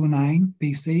 609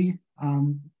 BC,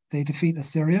 and they defeat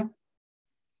Assyria.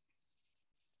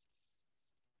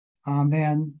 And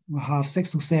then we have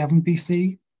 607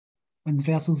 BC, when the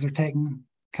vessels are taken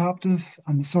captive,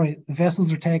 and the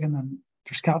vessels are taken and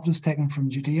there's captives taken from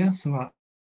Judea. So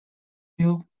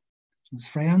his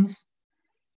friends.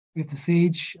 We have the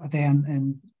siege then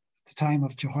in the time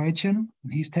of Jehoiachin,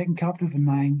 and he's taken captive in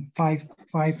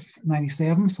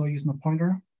 597, so I use my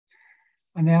pointer.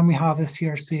 And then we have this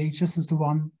here siege. This is the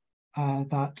one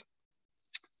that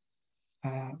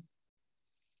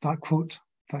quote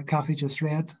that Kathy just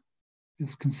read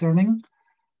is concerning.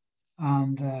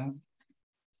 And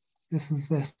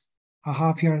this. I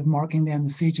have here marking then the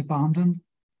siege abandoned,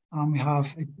 and we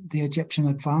have the Egyptian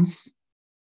advance.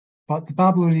 But the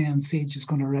Babylonian siege is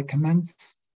going to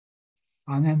recommence,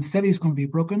 and then the city is going to be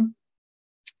broken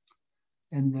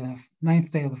in the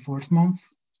 9th day of the 4th month,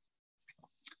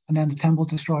 and then the temple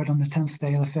destroyed on the 10th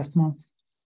day of the 5th month.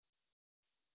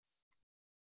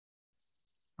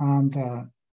 And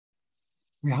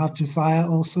we have Josiah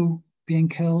also being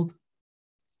killed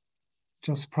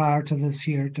just prior to this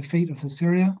year defeat of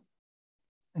Assyria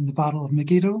in the Battle of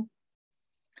Megiddo,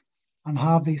 and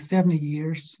have these 70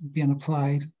 years being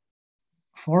applied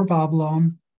for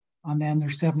Babylon, and then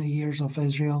there's 70 years of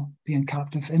Israel being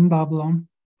captive in Babylon.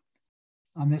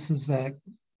 And this is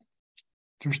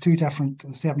there's two different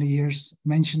 70 years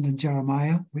mentioned in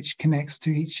Jeremiah, which connects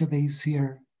to each of these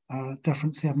here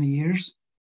different 70 years.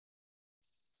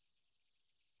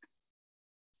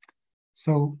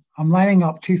 So I'm lining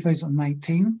up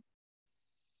 2019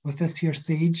 with this here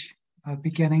siege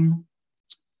beginning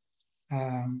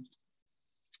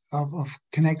of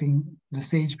connecting the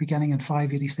siege beginning in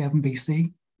 587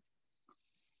 BC.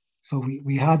 So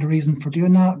we had a reason for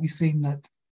doing that. We've seen that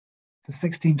the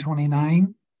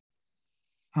 1629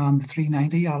 and the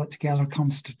 390 added together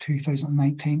comes to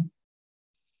 2019.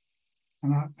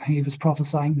 And he was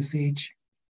prophesying the siege.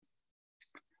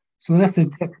 So this is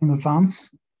in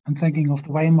advance. I'm thinking of the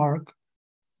waymark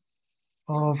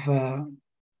of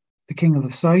the King of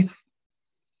the South,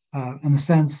 in a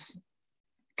sense,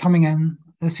 coming in.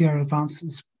 This year advance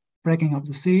is breaking up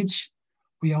the siege.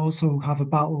 We also have a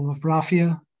battle of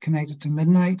Raphia connected to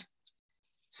midnight.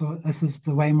 So this is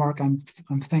the waymark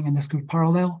I'm thinking this could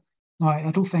parallel. Now, I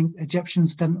don't think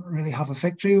Egyptians didn't really have a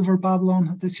victory over Babylon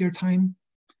at this year time,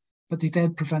 but they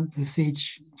did prevent the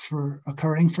siege from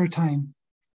occurring for a time.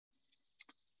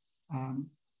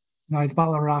 Now, the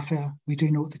Battle of Raphia, we do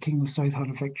know the King of the South had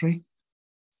a victory,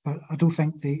 but I don't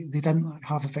think they didn't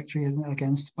have a victory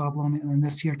against Babylon in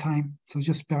this year time. So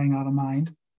just bearing that in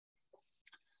mind.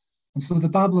 And so the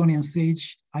Babylonian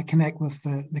siege, I connect with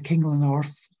the King of the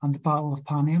North and the Battle of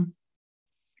Panium,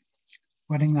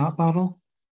 winning that battle,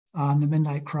 and the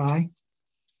Midnight Cry.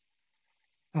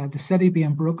 The city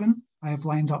being broken, I have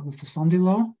lined up with the Sunday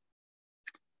Law.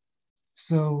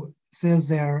 So it says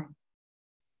there,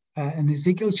 in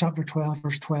Ezekiel chapter 12,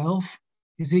 verse 12,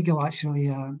 Ezekiel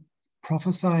actually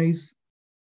prophesies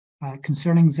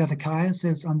concerning Zedekiah. It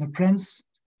says, "And the prince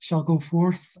shall go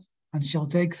forth and shall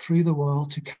dig through the wall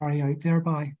to carry out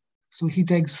thereby." So he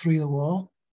digs through the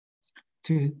wall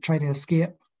to try to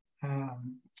escape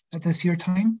at this year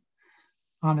time.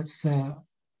 And it's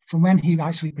from when he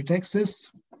actually predicts this,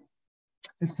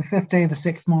 it's the 5th day of the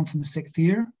 6th month in the 6th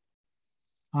year,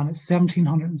 and it's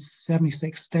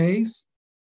 1776 days.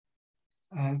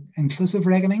 Inclusive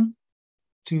reckoning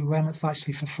to when it's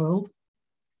actually fulfilled.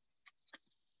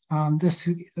 And this,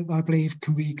 I believe,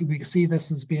 we can see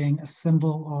this as being a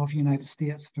symbol of United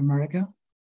States of America.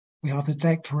 We have the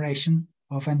Declaration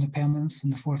of Independence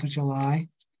on the 4th of July,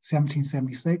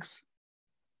 1776.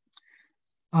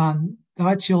 And the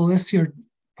actual this year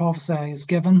prophecy is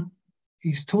given.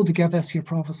 He's told to give this year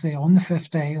prophecy on the 5th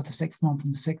day of the 6th month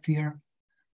in the 6th year,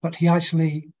 but he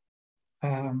actually,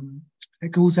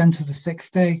 it goes into the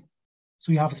 6th day.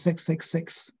 So you have a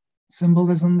 666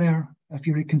 symbolism there, if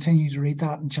you continue to read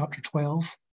that in chapter 12.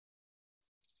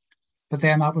 But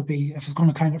then that would be, if it's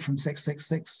going to count it from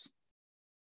 666,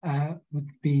 would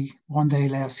be 1 day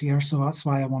less here. So that's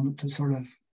why I wanted to sort of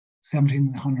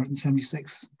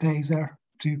 1776 days there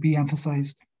to be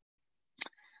emphasized.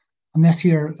 And this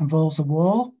year involves a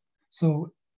wall.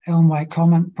 So Ellen White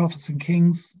comment, Prophets and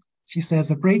Kings, she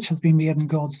says, a breach has been made in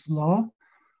God's law,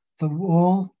 the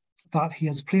wall that he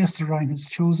has placed around his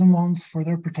chosen ones for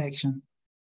their protection.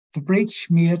 The breach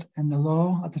made in the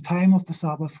law at the time of the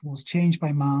Sabbath was changed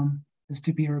by man, is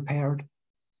to be repaired.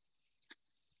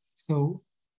 So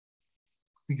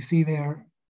we can see there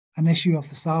an issue of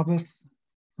the Sabbath,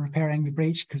 repairing the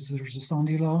breach because there's a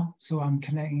Sunday law. So I'm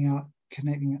connecting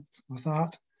it with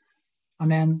that.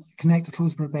 And then connect the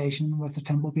close probation with the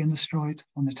temple being destroyed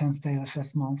on the 10th day of the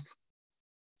 5th month,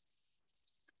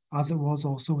 as it was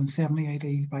also in 70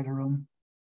 AD by the Rome.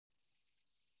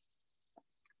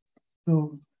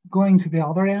 So going to the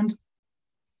other end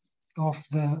of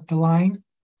the line,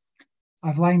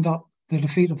 I've lined up the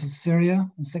defeat of Assyria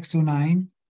in 609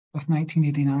 with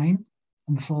 1989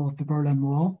 and the fall of the Berlin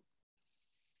Wall,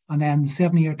 and then the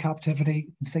 7-year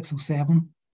captivity in 607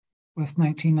 with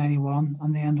 1991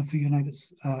 and the end of the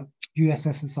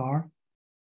USSR.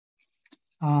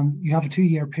 And you have a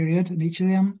 2-year period in each of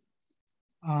them.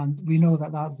 And we know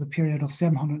that that is a period of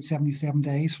 777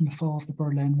 days from the fall of the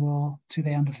Berlin Wall to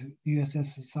the end of the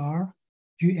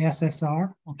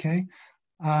USSR, okay?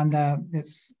 And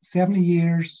it's 70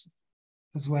 years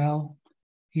as well.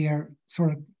 Here,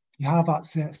 sort of, you have that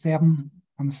 7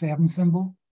 and the 7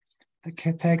 symbol that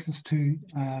takes us to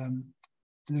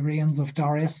the reigns of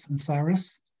Darius and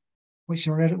Cyrus, which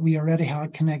we already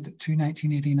had connected to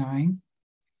 1989.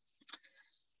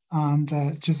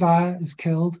 And Josiah is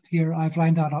killed. Here I've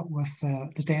lined that up with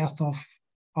the death of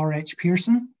R.H.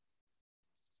 Pearson.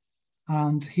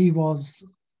 And he was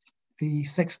the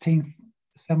 16th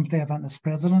Seventh-day Adventist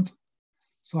president.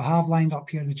 So I have lined up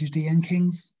here the Judean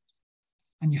kings.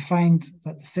 And you find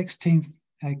that the 16th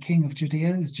king of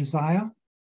Judea is Josiah.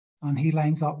 And he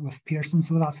lines up with Pearson.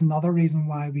 So that's another reason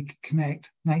why we could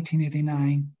connect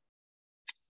 1989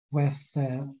 with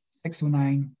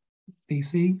 609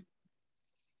 BC.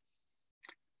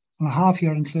 And I have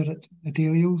here included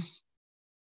Adelio's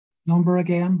number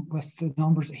again with the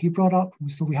numbers that he brought up.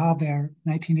 So we have there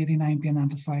 1989 being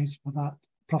emphasized with that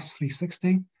plus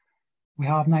 360. We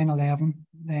have 9/11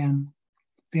 then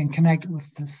being connected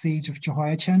with the siege of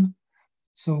Jehoiachin.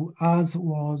 So as it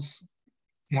was,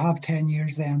 you have 10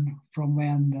 years then from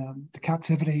when the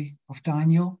captivity of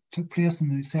Daniel took place in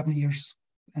the 7 years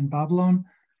in Babylon.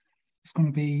 It's going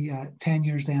to be 10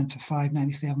 years then to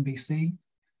 597 BC.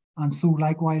 And so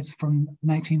likewise from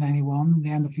 1991, the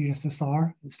end of the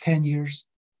USSR, it's 10 years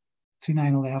to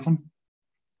 9/11.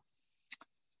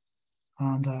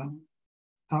 And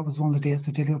that was one of the dates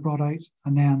that Dilio brought out.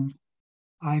 And then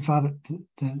I've added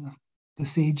the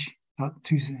siege at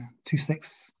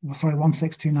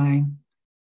 1629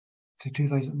 to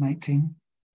 2019.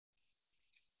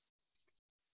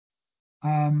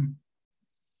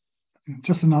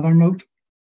 Just another note.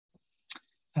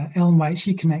 Ellen White,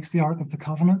 she connects the Ark of the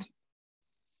Covenant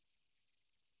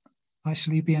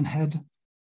actually being hid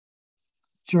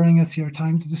during this year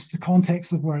time, just the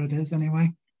context of where it is anyway,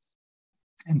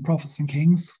 in Prophets and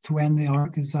Kings, to when the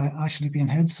Ark is actually being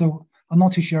hid. So I'm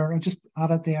not too sure. I just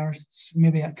added there.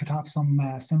 Maybe it could have some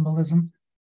symbolism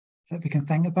that we can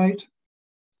think about.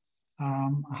 I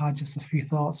had just a few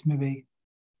thoughts. Maybe,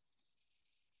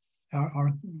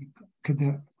 or could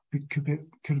it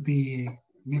be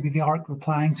maybe the Ark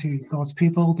replying to God's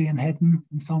people being hidden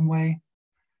in some way,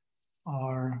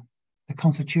 or the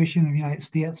Constitution of the United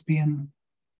States being in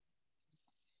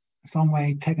some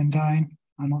way taken down?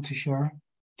 I'm not too sure.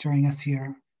 During this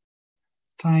year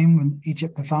time when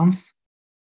Egypt advanced.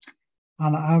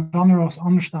 And I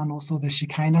understand also the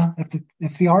Shekinah,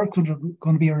 if the Ark was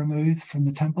going to be removed from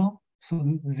the temple, so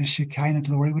the Shekinah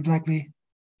glory would likely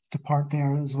depart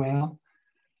there as well.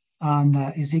 And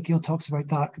Ezekiel talks about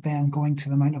that then going to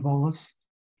the Mount of Olives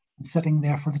and sitting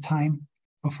there for the time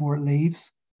before it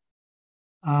leaves.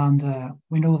 And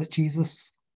we know that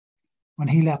Jesus, when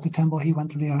he left the temple, he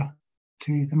went to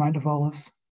the Mount of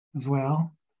Olives as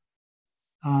well.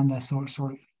 and sort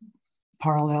of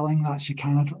paralleling that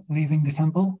Shekinah leaving the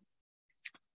temple.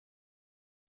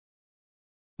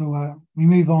 So we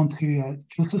move on to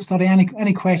Joseph's study.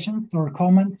 Any questions or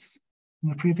comments in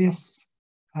the previous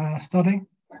study?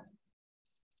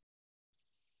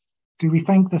 Do we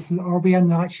think are we in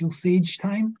the actual siege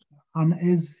time? And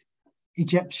has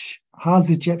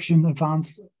Egyptian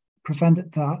advance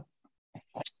prevented that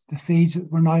the siege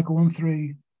that we're now going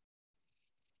through?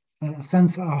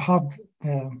 Since have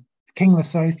the king of the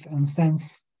south and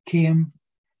since came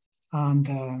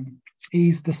and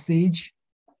eased the siege?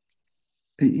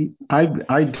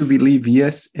 I do believe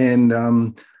yes, and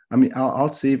I mean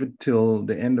I'll save it till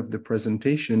the end of the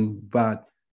presentation. But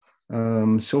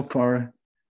so far,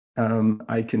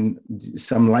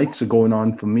 some lights are going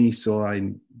on for me, so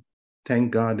I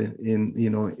thank God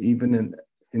even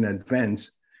in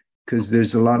advance, because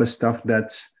there's a lot of stuff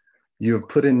that's you're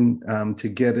putting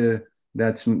together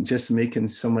that's just making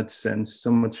so much sense,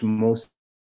 so much more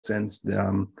sense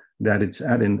that it's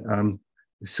adding.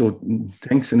 So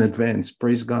thanks in advance.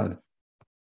 Praise God.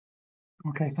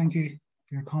 Okay, thank you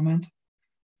for your comment.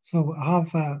 So I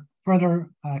have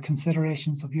further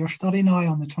considerations of your study now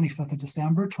on the 25th of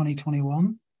December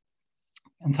 2021,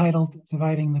 entitled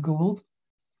Dividing the Gold.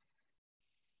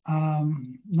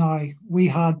 Now, we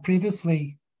had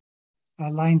previously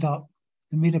lined up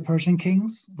the Medo-Persian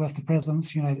kings with the Presidents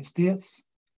of the United States,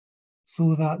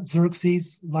 so that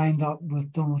Xerxes lined up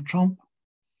with Donald Trump.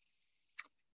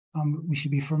 We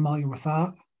should be familiar with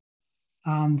that.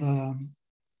 And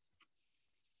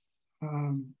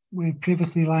we had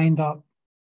previously lined up,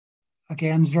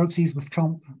 again, Xerxes with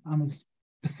Trump and his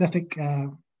specific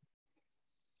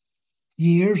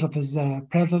years of his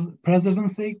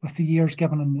presidency with the years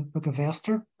given in the book of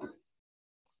Esther.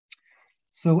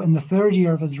 So in the third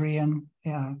year of his reign,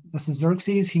 this is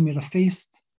Xerxes, he made a feast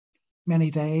many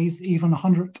days, even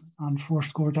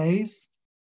 180 days.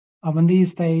 And when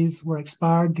these days were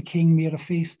expired, the king made a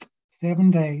feast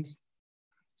 7 days.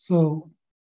 So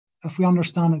if we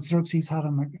understand that Xerxes had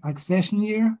an accession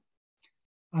year,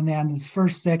 and then his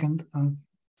first, second, and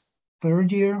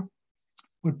third year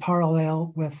would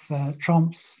parallel with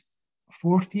Trump's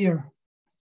fourth year.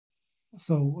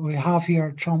 So we have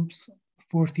here Trump's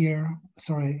fourth year,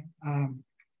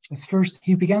 his first,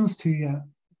 he begins to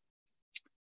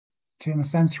in a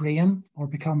sense reign or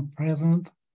become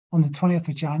president on the 20th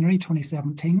of January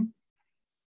 2017.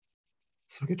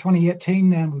 So 2018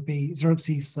 then would be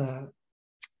Xerxes'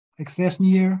 accession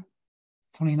year.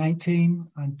 2019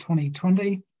 and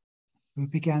 2020 we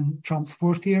begin Trump's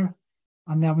fourth year,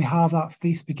 and then we have that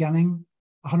feast beginning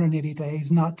 180 days,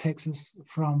 and that takes us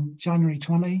from January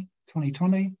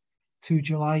 2020 to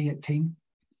July 18,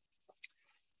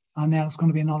 and then it's going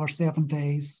to be another 7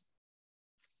 days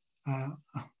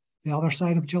the other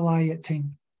side of July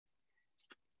 18.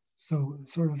 So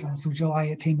July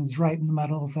 18 is right in the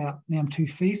middle of them two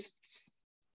feasts.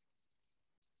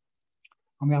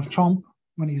 And we have Trump,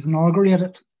 when he's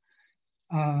inaugurated,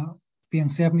 being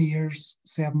 70 years,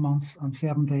 7 months, and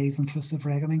 7 days inclusive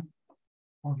reckoning.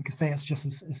 Or we could say it's just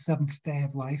his 7th day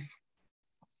of life.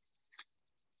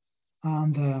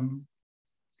 And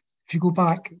if you go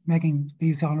back, making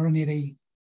these 180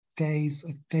 days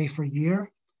a day for a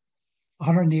year,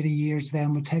 180 years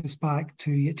then would take us back to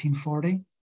 1840.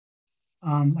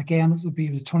 And again, it would be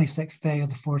the 26th day of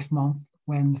the 4th month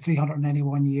when the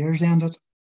 391 years ended.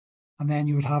 And then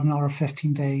you would have another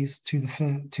 15 days to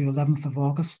 11th of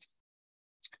August.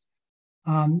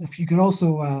 And if you could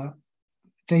also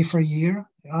day for a year,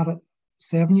 add it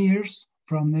 7 years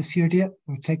from this year date, it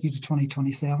would take you to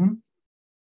 2027.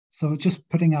 So just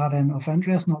putting that in of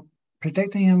interest, not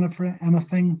predicting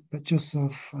anything, but just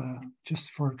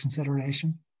for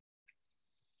consideration.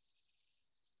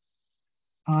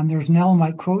 And there's an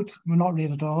Elamite quote, we'll not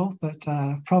read it all, but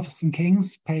Prophets and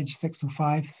Kings, page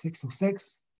 605,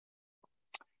 606.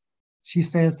 She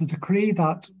says, the decree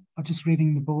that, I'm just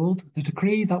reading the bold, the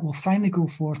decree that will finally go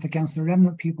forth against the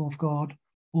remnant people of God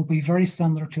will be very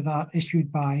similar to that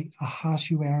issued by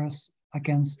Ahasuerus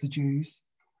against the Jews.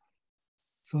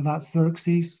 So that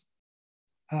Xerxes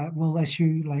will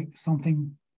issue like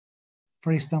something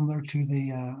very similar to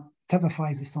the,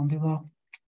 typifies the Sunday law.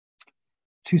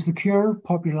 To secure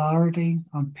popularity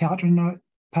and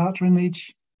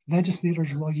patronage,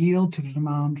 legislators will yield to the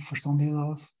demand for Sunday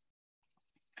laws.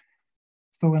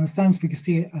 So in a sense, we can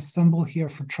see a symbol here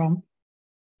for Trump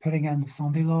putting in the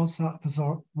Sunday laws. That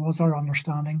was our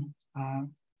understanding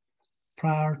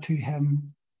prior to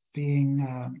him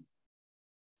being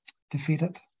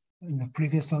defeated in the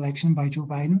previous election by Joe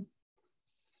Biden.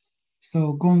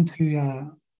 So going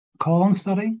to Colin's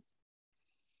study,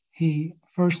 he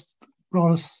first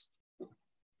brought us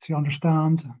to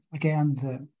understand, again,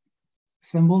 the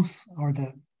symbols or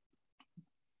the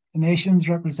nations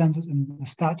represented in the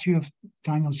statue of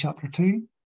Daniel chapter 2.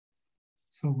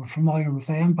 So we're familiar with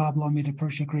them: Babylon, Media,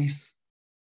 Persia, Greece,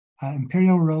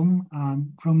 Imperial Rome,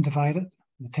 and Rome divided,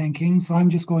 the 10 kings. So I'm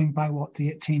just going by what the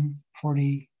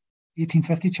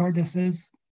 1850 chart this is.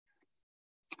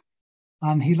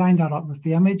 And he lined that up with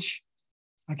the image,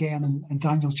 again, in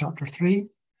Daniel chapter 3.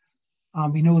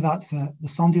 We know that's the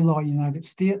Sunday Law United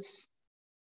States.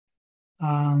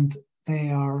 And they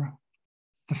are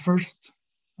the first,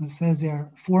 it says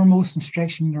there, foremost in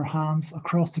stretching their hands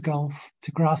across the gulf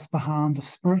to grasp a hand of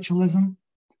spiritualism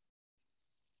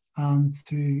and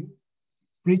to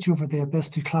reach over the abyss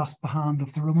to clasp the hand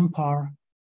of the Roman power.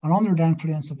 And under the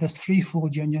influence of this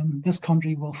threefold union, this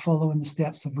country will follow in the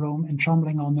steps of Rome in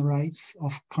trampling on the rights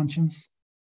of conscience.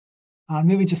 And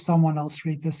maybe just someone else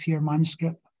read this here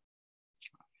manuscript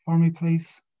for me,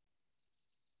 please.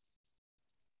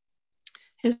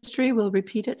 History will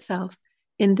repeat itself.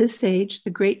 In this age, the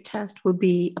great test will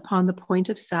be upon the point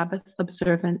of Sabbath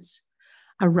observance.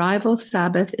 A rival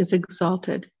Sabbath is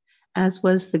exalted, as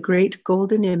was the great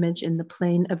golden image in the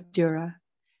plain of Dura.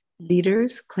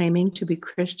 Leaders claiming to be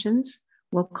Christians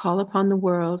will call upon the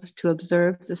world to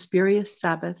observe the spurious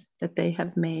Sabbath that they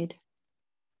have made.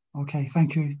 Okay,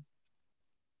 thank you.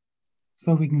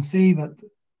 So we can see that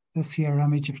this here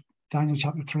image of Daniel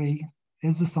chapter 3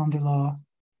 is the Sunday law,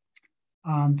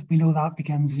 and we know that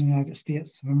begins in the United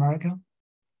States of America.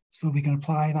 So we can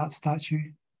apply that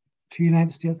statute to the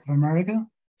United States of America,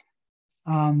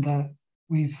 and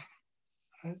we've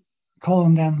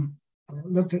Colin then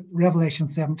looked at Revelation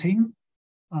 17,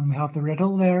 and we have the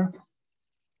riddle there,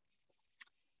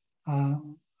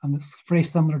 and it's very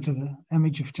similar to the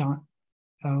image of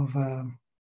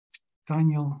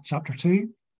Daniel chapter 2.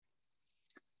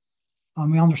 And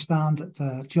we understand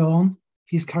that John,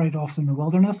 he's carried off in the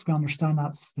wilderness. We understand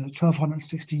that's the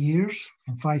 1260 years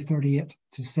from 538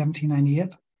 to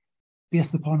 1798,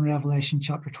 based upon Revelation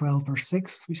chapter 12, verse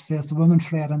 6, which says the woman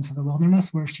fled into the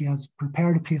wilderness where she has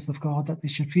prepared a place of God that they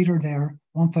should feed her there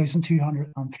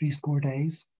 1,260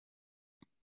 days.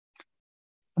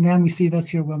 And then we see this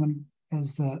here woman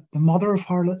is the mother of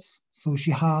harlots. So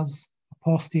she has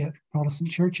apostate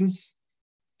Protestant churches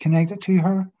connected to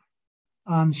her,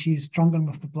 and she's drunken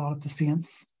with the blood of the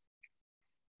saints.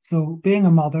 So being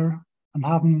a mother and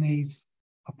having these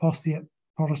apostate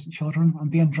Protestant children and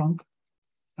being drunk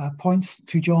points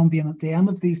to John being at the end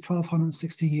of these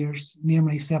 1260 years,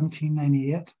 namely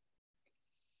 1798.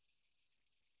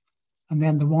 And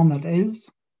then the one that is,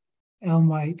 Ellen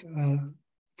White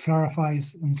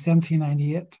clarifies in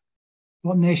 1798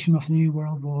 what nation of the New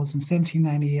World was in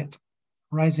 1798,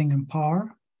 rising in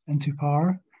power, into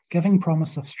power, giving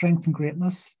promise of strength and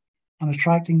greatness, and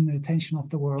attracting the attention of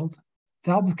the world.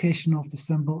 The application of the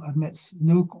symbol admits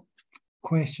no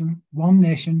question. One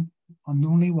nation, and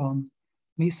only one,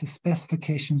 meets the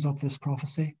specifications of this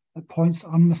prophecy. It points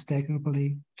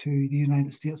unmistakably to the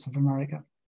United States of America.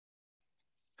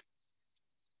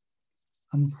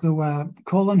 And so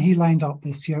Colin, he lined up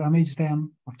this here image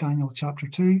then of Daniel chapter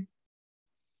 2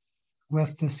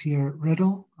 with this here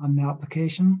riddle and the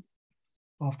application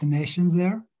of the nations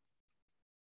there.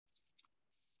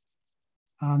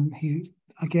 And he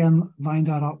again lined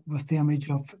that up with the image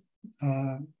of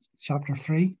chapter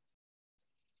 3,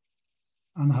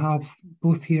 and have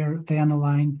both here then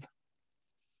aligned,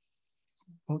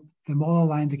 both them all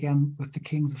aligned again with the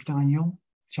kings of Daniel,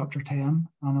 chapter 10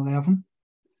 and 11.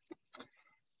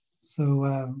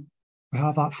 So we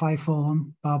have that five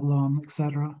fallen, Babylon,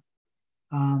 etc.,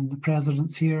 and the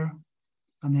presidents here,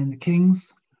 and then the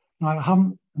kings. Now I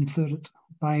haven't included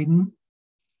Biden,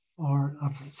 or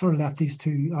I've sort of left these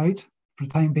two out for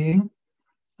the time being.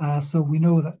 So we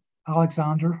know that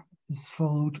Alexander is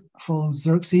follows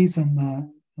Xerxes in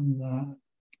the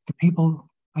people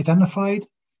identified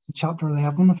in chapter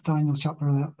 11 of Daniel chapter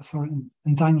 11,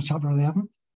 in Daniel chapter 11,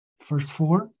 verse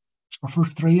 4, or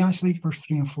verse 3 actually, verse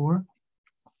 3 and 4.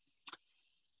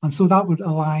 And so that would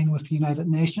align with the United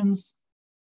Nations,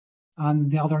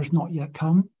 and the others not yet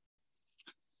come.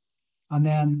 And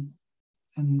then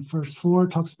in verse 4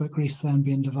 it talks about Greece then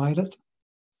being divided,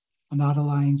 and that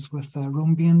aligns with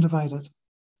Rome being divided.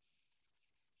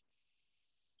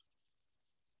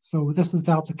 So this is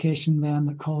the application then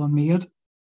that Colin made.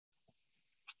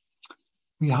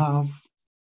 We have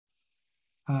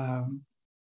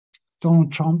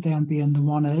Donald Trump then being the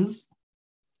one is,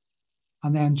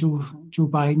 and then Joe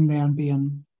Biden then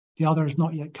being the other is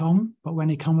not yet come, but when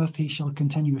he cometh he shall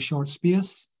continue a short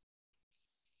space.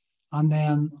 And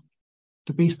then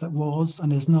the beast that was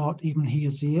and is not, even he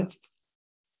is the eighth.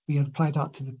 we had applied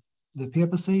that to the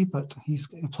papacy, but he's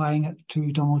applying it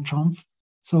to Donald Trump.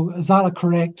 So is that a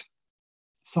correct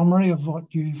summary of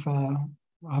what you've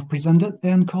have presented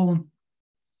then, Colin?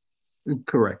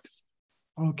 Correct.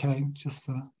 Okay, just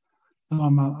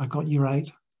I got you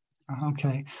right.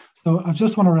 Okay, so I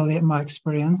just want to relate my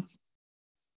experience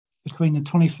between the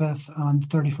 25th and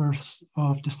 31st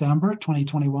of December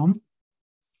 2021.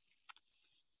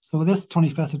 So this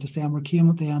 25th of December came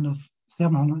at the end of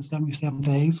 777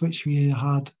 days, which we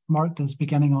had marked as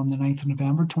beginning on the 9th of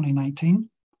November 2019.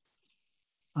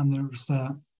 And there's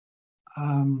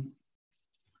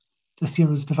this year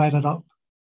was divided up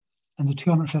into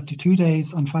 252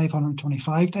 days and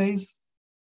 525 days.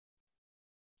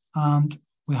 And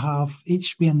we have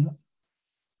each being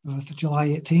with July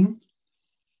 18,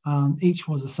 and each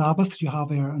was a Sabbath. You have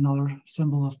here another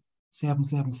symbol of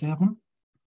 777.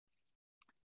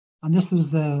 And this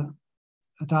was a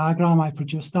diagram I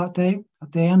produced that day.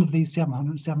 At the end of these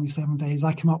 777 days,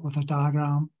 I came up with a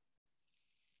diagram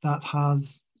that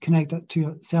has connected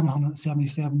to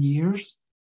 777 years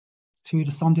to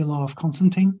the Sunday law of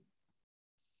Constantine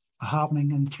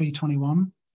happening in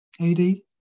 321 AD.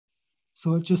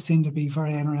 So it just seemed to be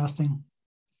very interesting.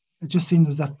 It just seemed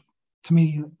as if, to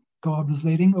me, God was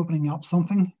leading, opening up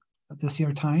something at this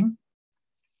year time.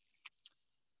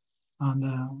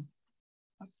 And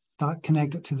that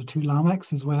connected to the two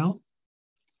Lamechs as well.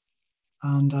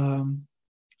 And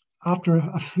after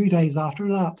a few days after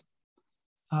that,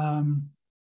 I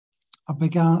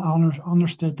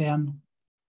understood then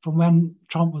from when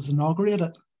Trump was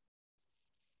inaugurated,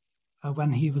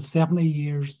 when he was 70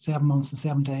 years, 7 months and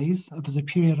 7 days, it was a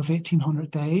period of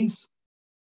 1,800 days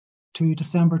to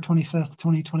December 25th,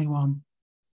 2021.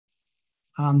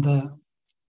 And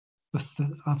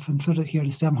I've included here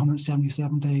the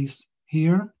 777 days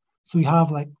here. So we have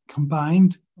like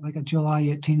combined like a July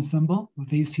 18 symbol with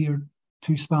these here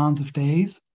two spans of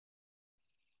days.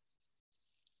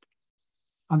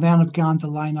 And then I began to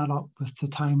line that up with the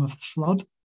time of the flood.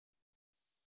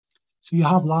 So you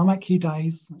have Lamech, he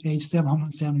dies age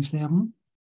 777,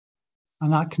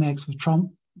 and that connects with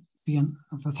Trump being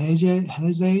with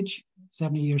his age,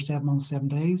 70 years, 7 months, 7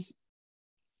 days.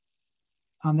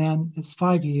 And then it's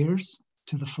 5 years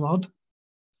to the flood,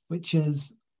 which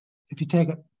is, if you take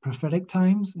it prophetic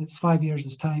times, it's 5 years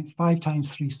is time, 5 times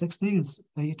 360 is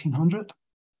 1800.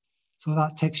 So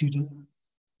that takes you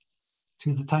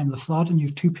to the time of the flood, and you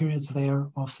have 2 periods there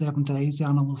of 7 days, the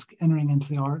animals entering into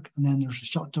the ark, and then there's a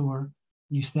shut door, and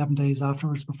you have 7 days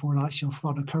afterwards before the actual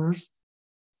flood occurs.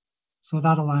 So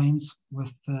that aligns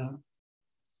with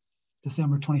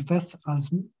December 25th as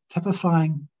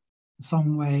typifying in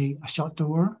some way a shut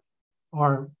door,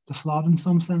 or the flood in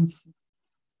some sense,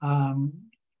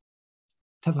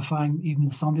 typifying even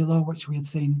the Sunday law, which we had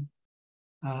seen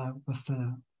with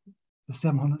the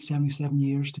 777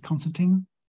 years to Constantine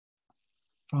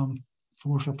from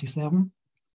 457.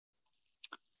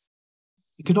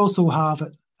 You could also have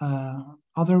it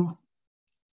other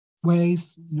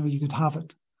ways. You could have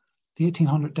it the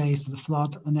 1800 days to the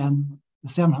flood, and then the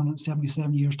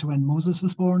 777 years to when Moses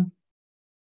was born,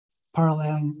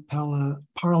 paralleling the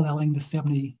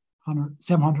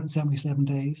 777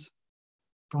 days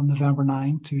from November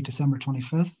 9 to December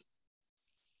 25th.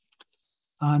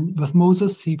 And with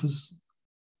Moses, he was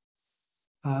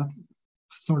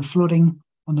sort of floating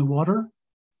on the water,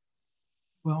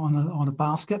 well, on a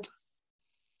basket.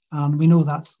 And we know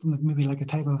that's maybe like a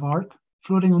type of ark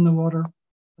floating on the water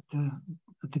at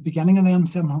the beginning of them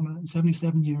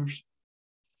 777 years.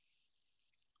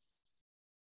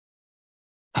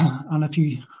 And if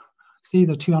you see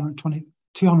the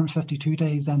 252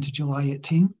 days into July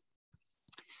 18,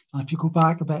 and if you go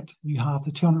back a bit, you have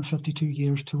the 252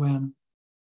 years to when,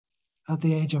 at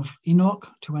the age of Enoch,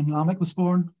 to when Lamech was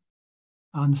born,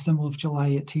 and the symbol of July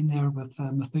 18 there with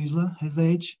Methuselah, his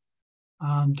age.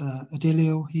 And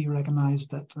Adelio, he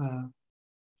recognized that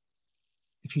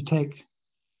if you take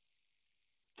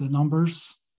the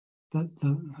numbers, the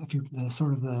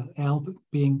sort of the L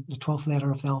being the 12th letter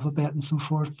of the alphabet and so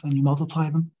forth, and you multiply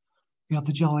them, you have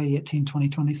the July 18,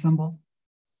 2020 symbol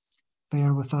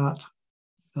there with that,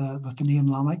 with the name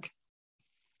Lamech.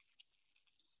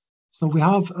 So we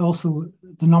have also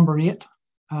the number 8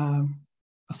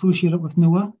 associated with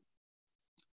Noah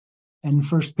in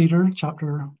 1 Peter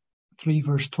chapter 3,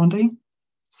 verse 20.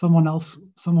 Someone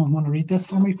want to read this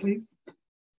for me, please?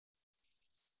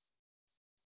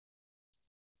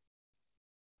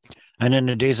 And in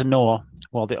the days of Noah,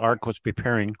 while the ark was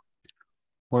preparing,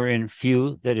 wherein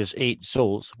few, that is 8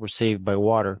 souls, were saved by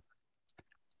water,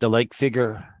 the like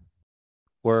figure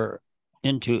were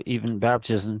into even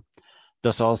baptism,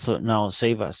 does also now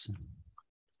save us.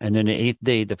 And in the 8th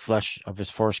day, the flesh of his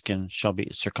foreskin shall be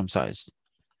circumcised.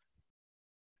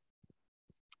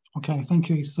 Okay, thank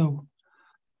you. So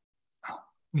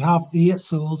we have the 8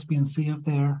 souls being saved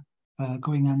there,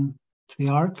 going into the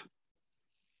ark,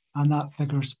 and that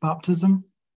figures baptism,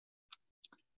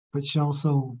 which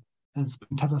also has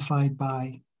been typified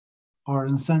by, or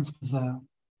in a sense was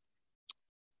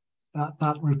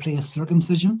that replaced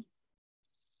circumcision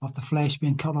of the flesh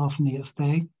being cut off on the 8th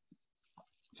day.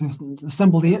 The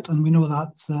symbol 8, and we know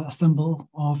that's a symbol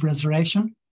of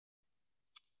resurrection.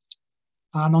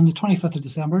 And on the 25th of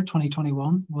December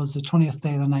 2021 was the 20th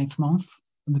day of the 9th month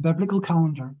in the biblical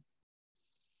calendar.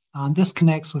 And this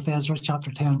connects with Ezra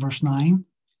chapter 10 verse 9,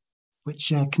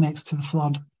 which connects to the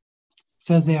flood. It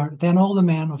says there, then all the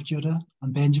men of Judah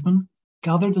and Benjamin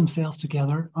gathered themselves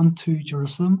together unto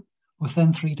Jerusalem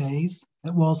within 3 days.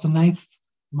 It was the 9th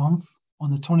month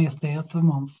on the 20th day of the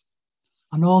month.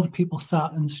 And all the people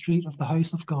sat in the street of the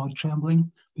house of God, trembling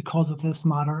because of this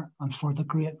matter and for the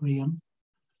great rain.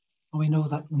 And we know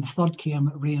that when the flood came,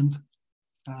 it rained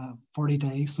 40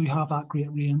 days. So you have that great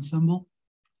rain symbol.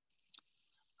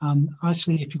 And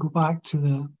actually, if you go back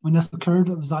to when this occurred,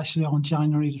 it was actually on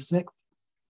January the 6th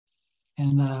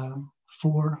in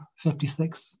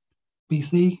 456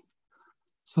 BC.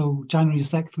 So January the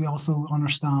 6th, we also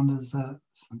understand is a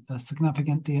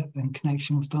significant date in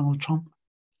connection with Donald Trump.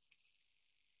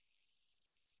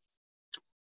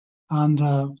 And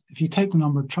if you take the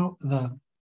number Trump,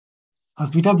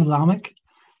 as we did with Lamech,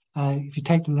 if you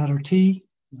take the letter T,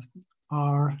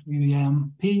 R, U,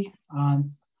 M, P,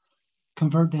 and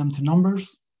convert them to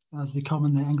numbers as they come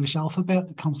in the English alphabet,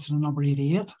 it comes to the number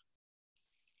 88.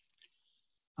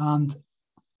 And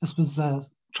this was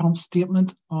Trump's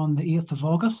statement on the 8th of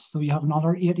August. So you have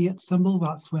another 88 symbol.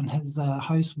 That's when his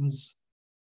house was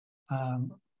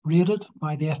raided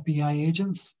by the FBI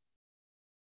agents.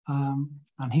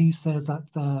 And he says that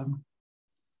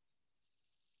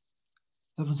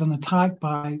there was an attack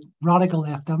by radical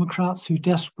left Democrats who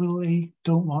desperately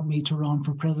don't want me to run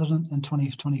for president in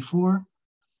 2024,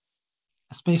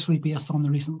 especially based on the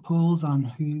recent polls, and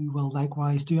who will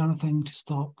likewise do anything to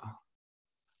stop.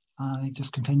 And he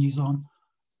just continues on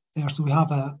there. So we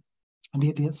have an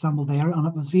 88 symbol there, and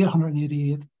it was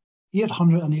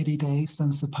 880 days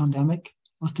since the pandemic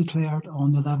was declared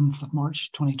on the 11th of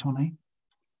March 2020.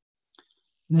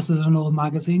 And this is an old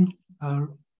magazine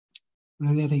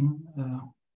relating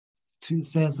to, it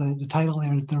says the title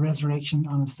there is The Resurrection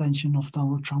and Ascension of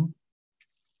Donald Trump.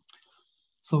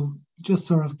 So just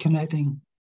sort of connecting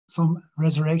some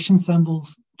resurrection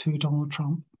symbols to Donald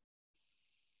Trump.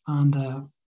 And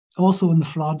also in the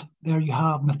flood, there you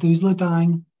have Methuselah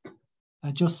dying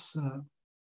just a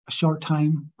short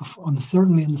time before,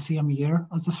 certainly in the same year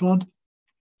as the flood.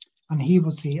 And he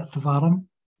was the 8th of Adam,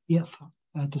 8th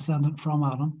descendant from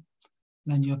Adam.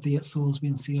 Then you have the 8 souls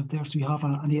being saved there. So you have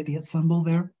an 88 symbol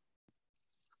there.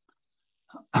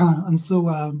 And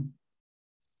so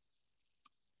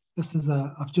this is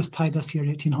I've just tied this here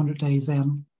 1800 days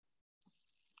in.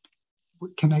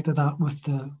 Connected that with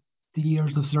the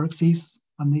years of Xerxes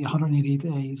and the 180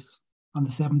 days and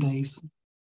the 7 days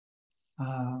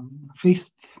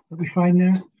feast that we find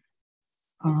there.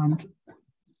 And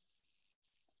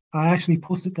I actually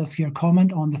posted this here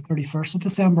comment on the 31st of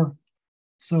December.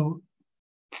 So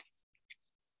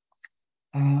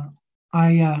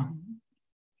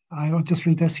I'll just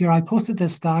read this here. I posted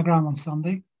this diagram on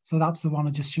Sunday. So that's the one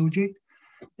I just showed you.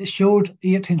 It showed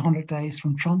 1800 days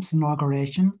from Trump's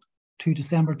inauguration to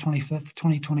December 25th,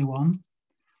 2021.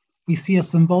 We see a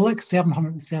symbolic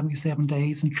 777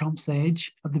 days in Trump's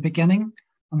age at the beginning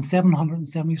and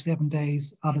 777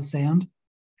 days at its end.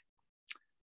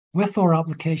 With our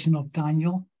application of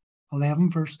Daniel 11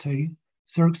 verse 2,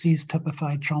 Xerxes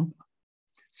typified Trump.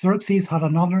 Xerxes had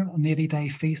another 80-day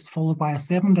feast followed by a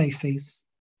 7-day feast.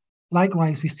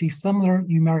 Likewise, we see similar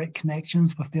numeric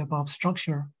connections with the above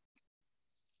structure.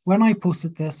 When I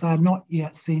posted this, I had not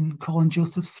yet seen Colin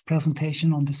Joseph's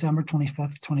presentation on December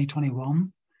 25th,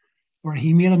 2021, where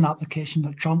he made an application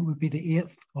that Trump would be the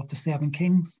 8th of the 7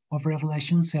 kings of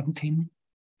Revelation 17,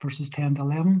 verses 10 to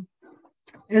 11.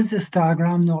 Is this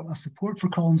diagram not a support for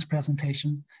Colin's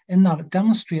presentation in that it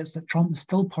demonstrates that Trump is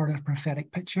still part of the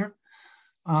prophetic picture,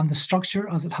 and the structure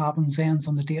as it happens ends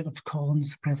on the date of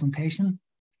Colin's presentation?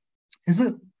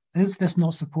 Is this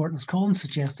not support, as Colin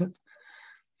suggested,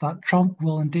 that Trump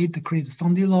will indeed decree the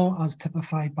Sunday law as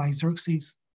typified by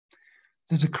Xerxes?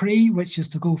 The decree, which is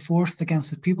to go forth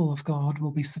against the people of God,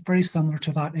 will be very similar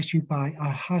to that issued by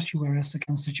Ahasuerus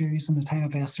against the Jews in the time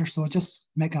of Esther. So I'll just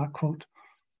make that quote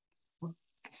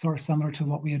sort of similar to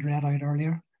what we had read out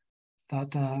earlier,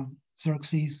 that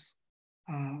Xerxes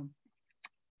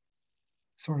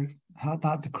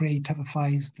that decree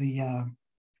typifies the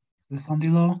Sunday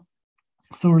law.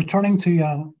 So returning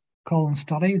to Colin's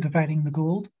study, dividing the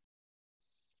gold.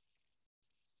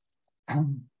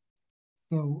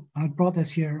 So I brought this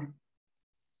here.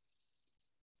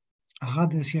 I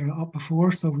had this here up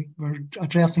before, so we're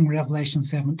addressing Revelation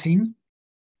 17.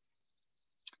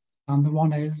 And the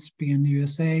one is being the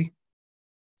USA.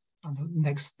 And the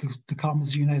next to come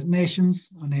is United Nations.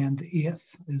 And then the 8th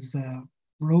is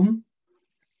Rome.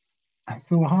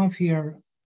 So I have here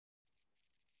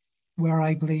where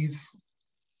I believe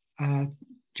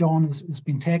John has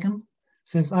been taken. It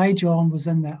says, I, John, was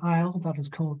in the isle that is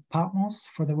called Patmos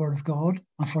for the word of God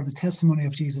and for the testimony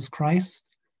of Jesus Christ.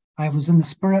 I was in the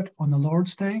Spirit on the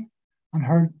Lord's day and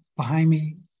heard behind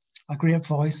me a great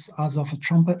voice as of a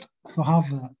trumpet. So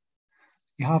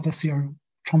you have this here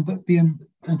trumpet being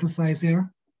emphasized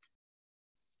there.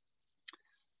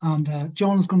 And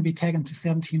John is going to be taken to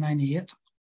 1798.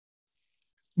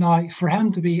 Now, for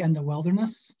him to be in the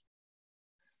wilderness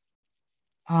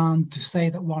and to say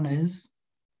that one is,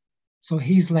 so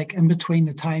he's like in between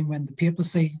the time when the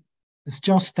papacy has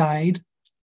just died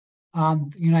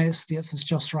and the United States is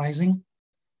just rising.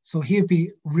 So he'd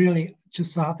be really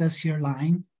just at this here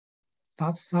line.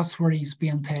 That's where he's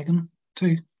being taken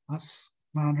to. That's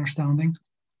my understanding.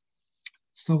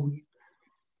 So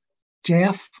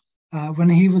Jeff, when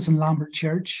he was in Lambert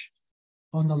Church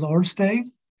on the Lord's Day,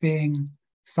 being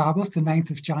Sabbath, the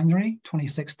 9th of January,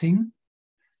 2016,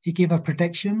 he gave a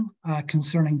prediction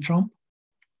concerning Trump.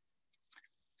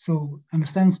 So in a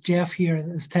sense, Jeff here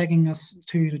is taking us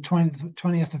to the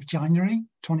 20th of January,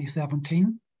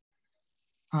 2017,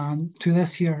 and to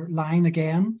this here line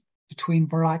again between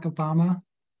Barack Obama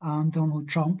and Donald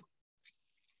Trump.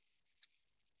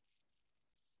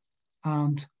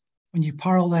 And when you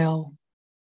parallel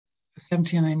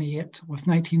 1798 with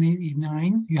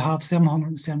 1989, you have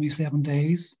 777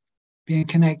 days being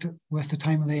connected with the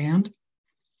time of the end.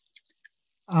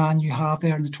 And you have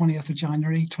there on the 20th of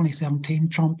January, 2017,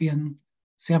 Trump being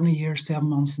 70 years, 7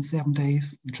 months, and 7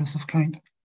 days, inclusive count.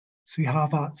 So you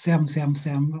have at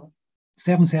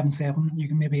 777, you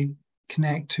can maybe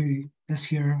connect to this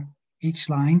here, each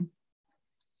line,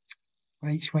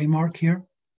 each way mark here.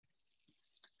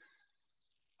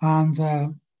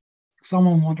 And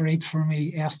someone want to read for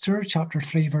me Esther, chapter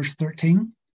 3, verse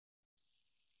 13.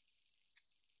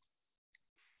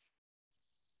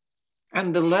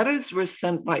 And the letters were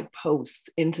sent by post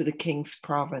into the king's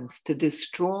province to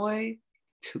destroy,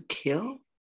 to kill,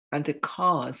 and to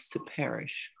cause to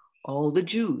perish all the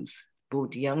Jews,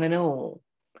 both young and old,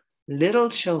 little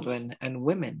children and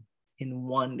women, in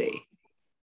one day,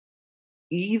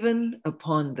 even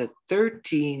upon the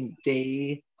 13th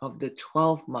day of the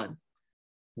 12th month,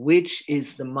 which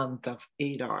is the month of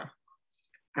Adar,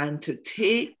 and to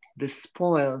take the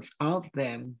spoils of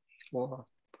them for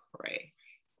prey.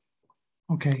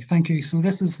 Okay, thank you. So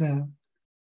this is the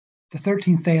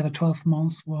 13th day of the 12th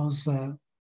month was the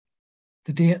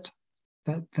date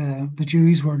that the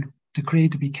Jews were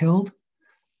decreed to be killed.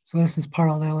 So this is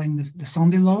paralleling the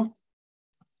Sunday law.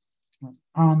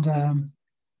 And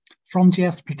from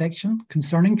Jeff's prediction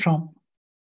concerning Trump,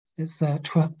 it's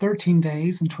 13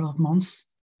 days and 12 months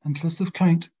inclusive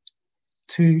count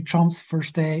to Trump's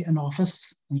first day in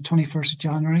office on the 21st of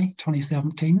January,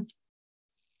 2017.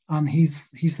 And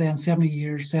he's then 70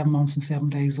 years, 7 months, and 7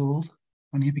 days old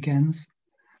when he begins.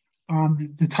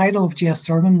 And the title of Jeff's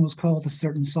sermon was called A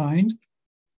Certain Sound.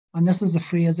 And this is a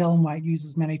phrase Ellen White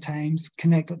uses many times,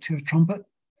 connected to a trumpet.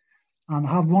 And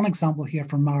I have one example here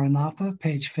from Maranatha,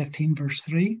 page 15, verse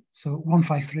 3. So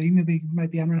 153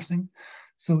 might be interesting.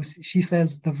 So she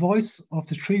says, the voice of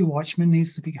the true watchman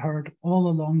needs to be heard all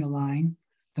along the line.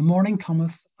 The morning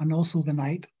cometh, and also the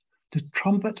night. The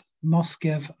trumpet must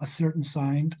give a certain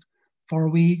sound, for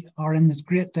we are in the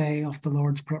great day of the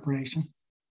Lord's preparation.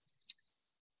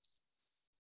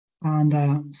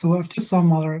 And so I've just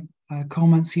some other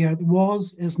comments here.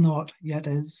 Was, is not, yet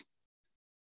is.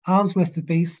 As with the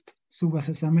beast, so with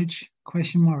its image,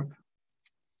 question mark.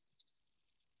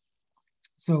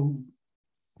 So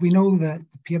we know that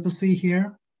the papacy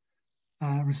here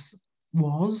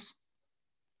was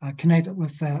connected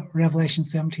with Revelation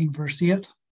 17, verse 8.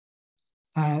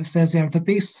 It says there, the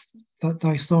beast that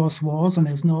thou sawest was and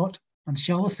is not, and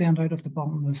shall ascend out of the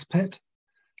bottomless pit,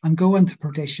 and go into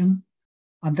perdition,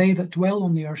 and they that dwell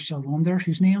on the earth shall wonder,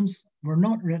 whose names were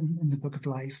not written in the book of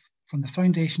life from the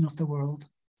foundation of the world,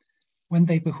 when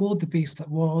they behold the beast that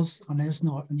was and is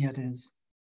not and yet is.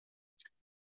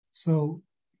 So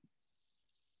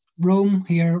Rome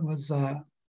here was up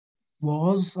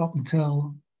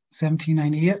until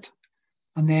 1798,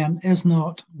 and then is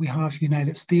not, we have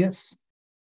United States,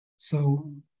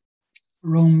 So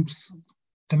Rome's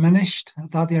diminished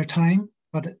at that their time,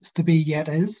 but it's to be yet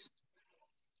is.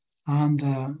 And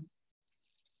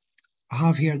I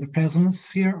have here the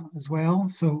presidents here as well.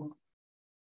 So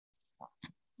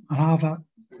I have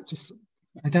just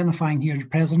identifying here the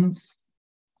presidents.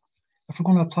 If we're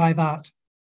going to apply that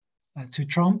to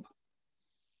Trump,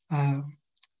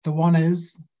 the one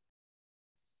is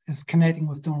connecting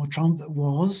with Donald Trump that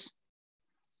was.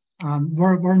 And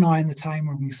we're now in the time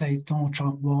where we say Donald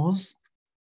Trump was,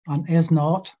 and is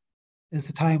not is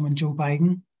the time when Joe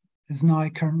Biden is now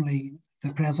currently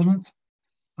the president,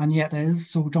 and yet is.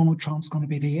 So Donald Trump's going to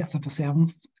be the 8th of the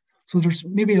 7th. So there's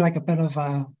maybe like a bit of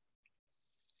a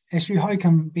issue. How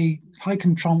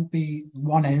can Trump be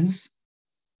one is,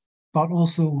 but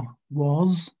also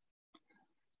was?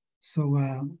 So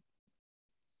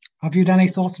have you had any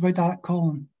thoughts about that,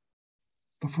 Colin,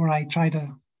 before I try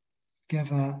to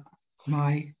give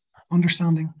my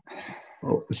understanding?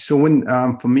 Oh, so when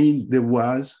for me there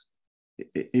was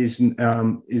is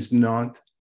not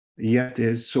yet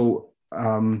is. So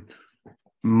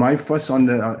my first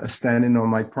understanding, or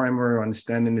my primary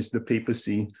understanding, is the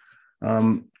papacy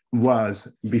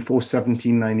was before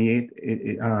 1798.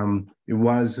 It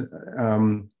was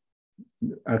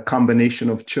a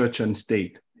combination of church and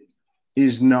state.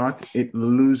 Is not, it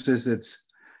loses its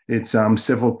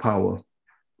civil power.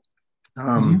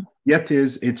 Yet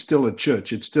it's still a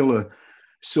church. It's still a,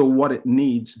 so what it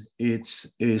needs,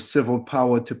 is civil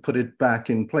power to put it back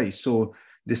in place. So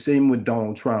the same with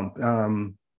Donald Trump.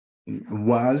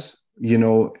 Was,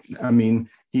 I mean,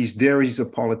 he's there, he's a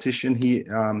politician, he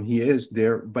is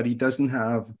there, but he doesn't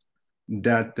have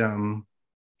that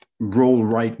role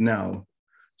right now.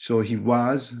 So he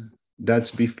was, that's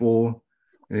before,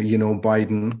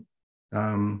 Biden,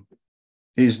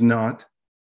 is not,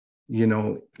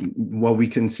 what we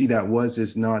can see that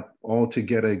is not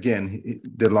altogether, again,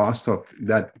 the loss of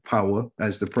that power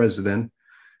as the president.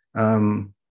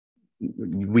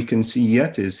 We can see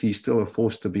yet is he's still a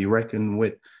force to be reckoned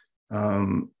with.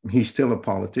 He's still a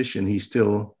politician. He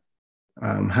still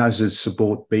has his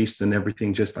support based on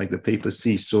everything, just like the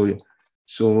papacy. So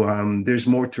there's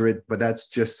more to it, but that's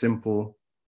just simple.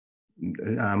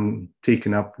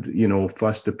 Taking up,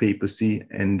 first the papacy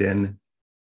and then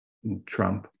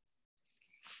Trump.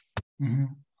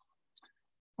 Mm-hmm.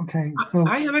 Okay, so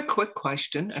I have a quick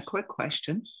question.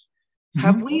 Mm-hmm.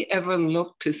 Have we ever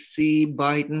looked to see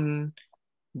Biden?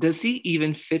 Does he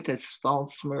even fit as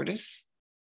false murders?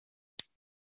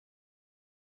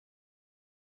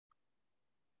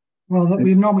 Well,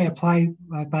 we normally apply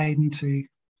Biden to,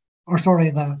 or sorry,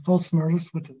 the false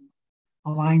murders would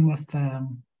align with,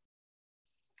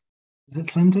 is it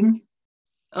Clinton?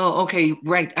 Oh, okay,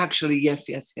 right. Actually, yes.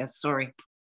 Sorry.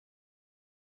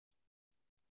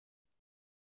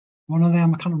 One of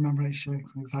them, I can't remember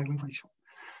exactly which.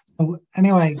 So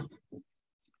anyway,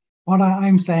 what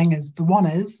I'm saying is the one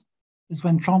is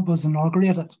when Trump was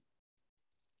inaugurated.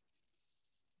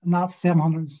 And that's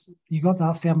 700, you got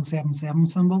that 777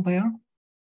 symbol there.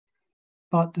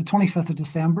 But the 25th of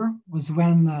December was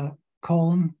when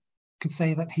Colin could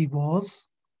say that he was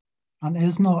and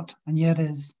is not, and yet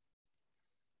is.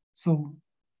 So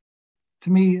to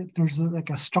me, there's like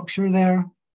a structure there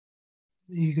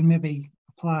that you can maybe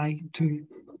apply to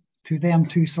them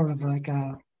two sort of like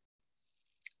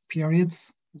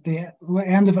periods. The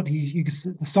end of it,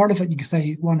 the start of it, you could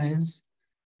say one is.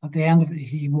 At the end of it,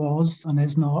 he was and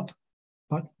is not,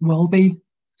 but will be.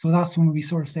 So that's when we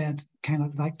sort of said, kind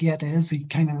of like yet is. He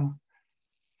kind of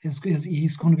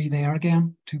he's going to be there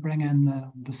again to bring in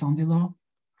the Sunday law.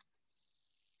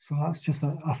 So that's just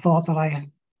a thought that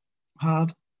I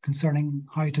had concerning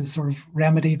how to sort of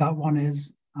remedy that one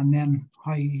is, and then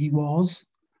how he was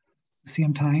at the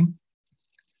same time.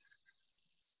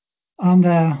 And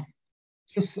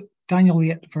just Daniel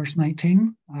 8, verse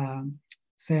 19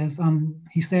 says, and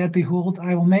he said, behold,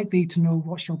 I will make thee to know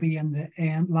what shall be in the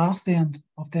last end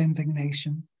of the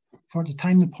indignation, for at the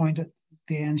time appointed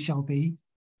the end shall be.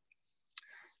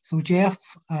 So Jeff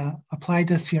applied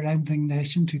this here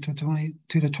indignation to the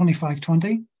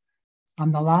 2520,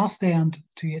 and the last end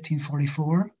to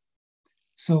 1844.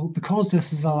 So because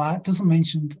this is it doesn't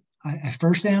mention a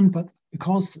first end, but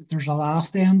because there's a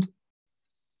last end,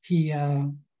 he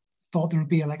thought there would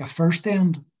be like a first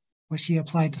end, which he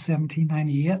applied to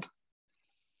 1798.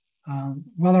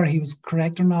 Whether he was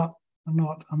correct or not, I'm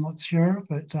not sure,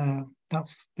 but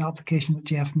that's the application that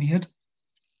Jeff made.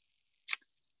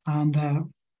 And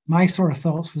my sort of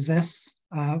thoughts was this: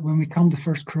 when we come to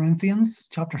 1 Corinthians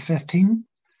chapter 15,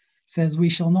 says, "We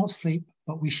shall not sleep,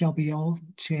 but we shall be all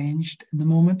changed in the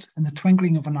moment, in the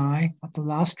twinkling of an eye, at the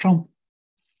last trump.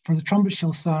 For the trumpet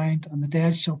shall sound, and the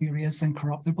dead shall be raised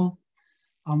incorruptible,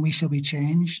 and we shall be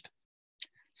changed.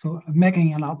 So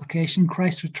making an application,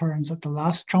 Christ returns at the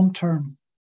last trump term,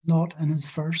 not in his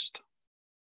first.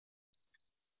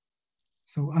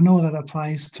 So I know that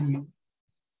applies to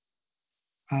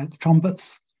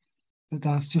trumpets, but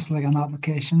that's just like an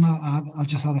application. I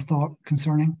just had a thought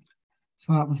concerning.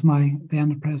 So that was the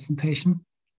end of the presentation.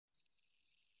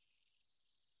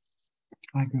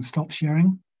 I can stop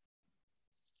sharing.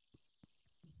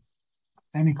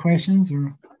 Any questions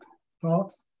or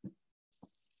thoughts?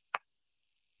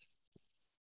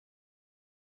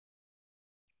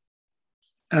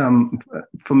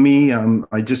 For me,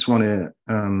 I just want to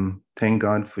thank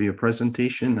God for your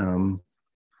presentation,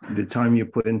 the time you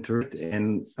put into it.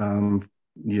 And,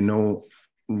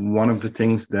 one of the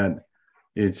things that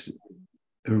is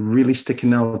really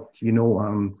sticking out,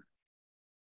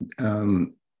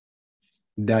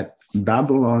 that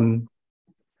Babylon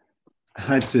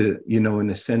had to, in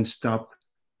a sense, stop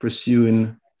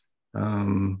pursuing,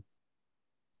 to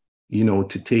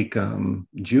take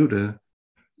Judah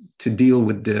to deal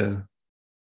with the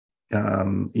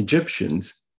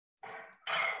Egyptians.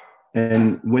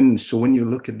 And when you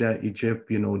look at that Egypt,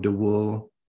 the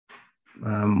wool,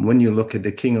 when you look at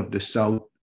the king of the south,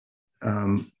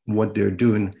 what they're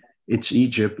doing, it's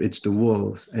Egypt, it's the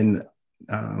wolves. And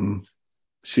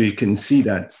so you can see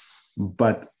that.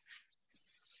 But,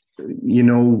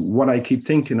 what I keep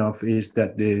thinking of is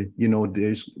that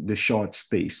there's the short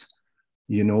space,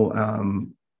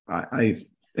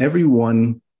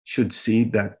 everyone should see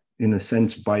that, in a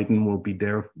sense, Biden will be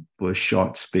there for a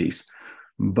short space.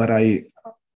 But I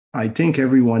think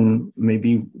everyone,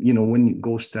 maybe, when you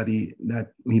go study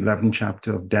that 11th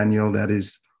chapter of Daniel, that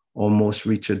is almost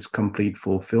reached its complete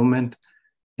fulfillment.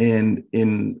 And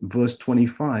in verse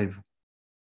 25,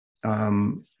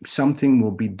 something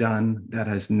will be done that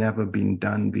has never been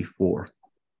done before.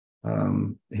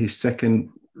 His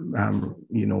second,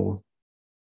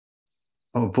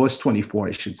 verse 24,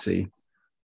 I should say,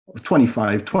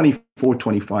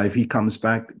 25, he comes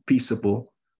back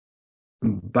peaceable,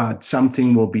 but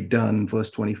something will be done, verse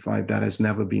 25, that has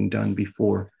never been done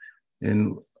before.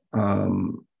 And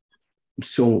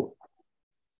so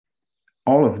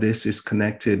all of this is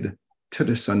connected to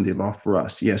the Sunday law for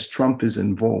us. Yes, Trump is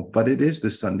involved, but it is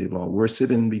the Sunday law. We're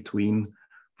sitting between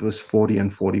verse 40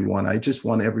 and 41. I just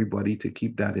want everybody to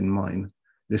keep that in mind.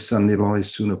 The Sunday law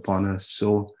is soon upon us.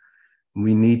 So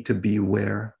we need to be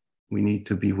aware. We need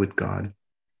to be with God.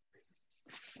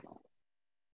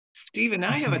 Stephen,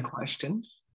 I have a question.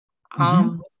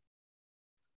 Mm-hmm.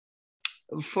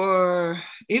 For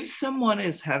if someone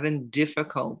is having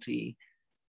difficulty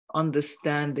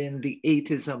understanding the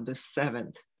 8 is of the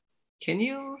 7th, can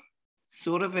you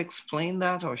sort of explain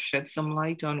that or shed some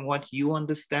light on what you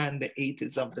understand the 8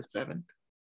 is of the 7th?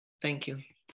 Thank you.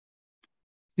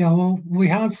 Yeah, well, we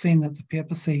had seen that the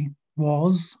papacy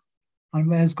was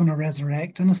and is going to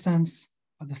resurrect, in a sense,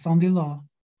 at the Sunday law.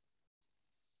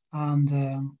 And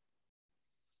in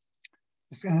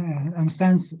a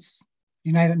sense, it's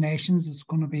United Nations is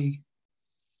going to be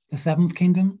the 7th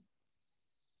kingdom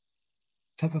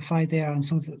typified there. And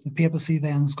so the papacy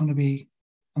then is going to be,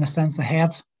 in a sense,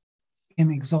 ahead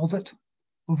and exalted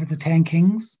over the 10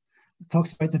 kings. It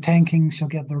talks about the 10 kings shall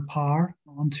give their power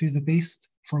unto the beast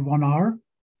for 1 hour.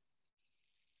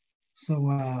 So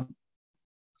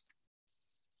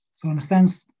in a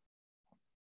sense,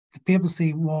 the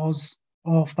papacy was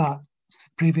of that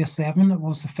previous 7. It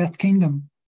was the 5th kingdom.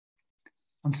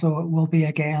 And so it will be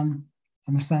again,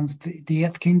 in a sense, the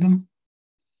 8th kingdom.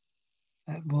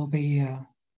 It will be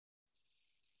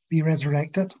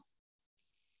resurrected.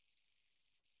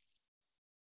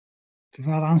 Does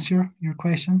that answer your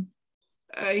question?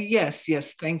 Yes,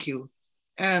 thank you.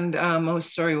 And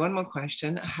sorry, one more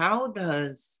question. How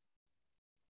does,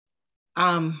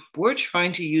 we're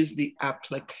trying to use the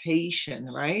application,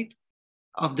 right,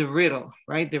 of the riddle,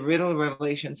 right? The riddle,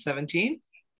 Revelation 17.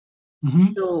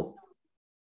 Mm-hmm. So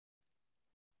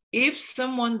if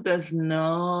someone does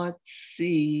not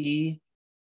see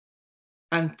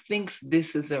and thinks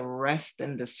this is a rest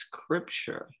in the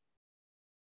scripture,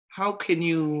 how can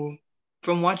you,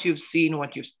 from what you've seen,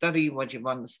 what you've studied, what you've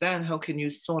understand, how can you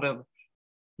sort of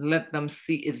let them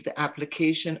see is the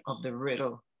application of the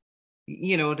riddle?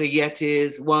 The yet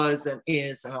is, was, and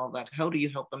is, and all that. How do you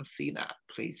help them see that,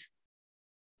 please?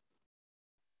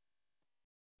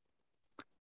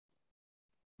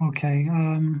 Okay.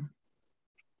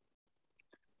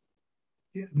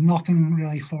 Nothing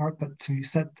really for it but to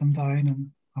sit them down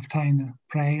and have time to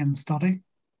pray and study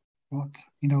what,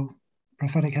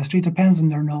 prophetic history depends on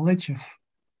their knowledge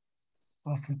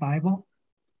of the Bible.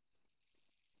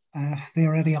 if they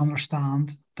already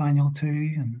understand Daniel 2,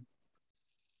 and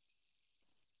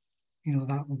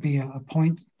that would be a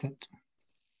point that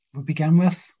we begin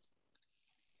with,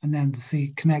 and then to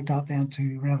connect that then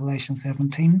to Revelation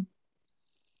 17.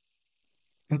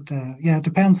 But it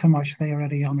depends how much they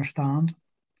already understand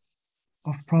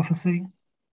of prophecy.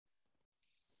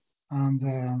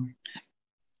 And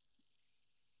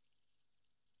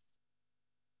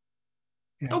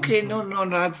okay, no,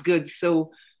 that's good.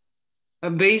 So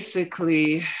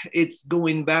basically, it's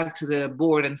going back to the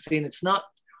board and saying it's not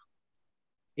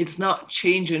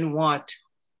changing what,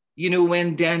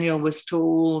 when Daniel was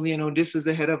told, this is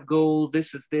a head of gold,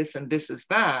 this is this, and this is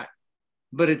that.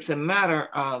 But it's a matter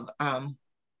of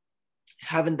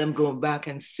having them go back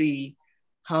and see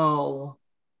how,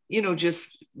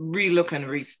 just relook and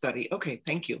restudy. Okay,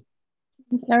 thank you.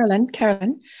 Carolyn,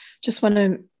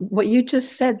 what you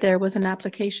just said there was an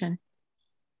application.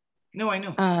 No, I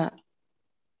know.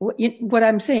 What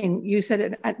I'm saying, you said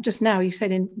it just now, you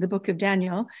said in the book of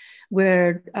Daniel,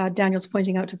 where Daniel's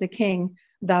pointing out to the king,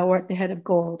 thou art the head of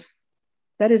gold.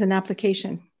 That is an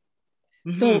application.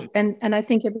 Mm-hmm. So, and I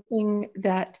think everything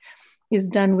that is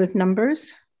done with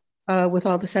numbers, with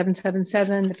all the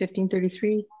 777, the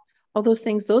 1533, all those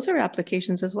things, those are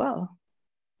applications as well.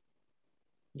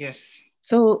 Yes.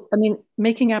 So, I mean,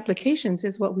 making applications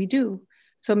is what we do.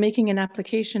 So making an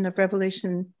application of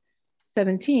Revelation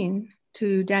 17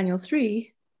 to Daniel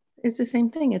 3 is the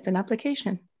same thing. It's an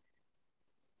application.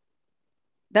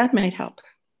 That might help,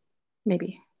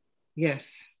 maybe. Yes.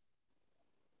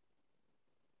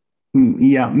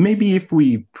 Yeah, maybe if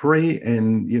we pray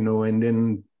and, and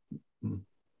then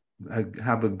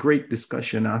have a great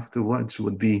discussion afterwards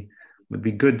would be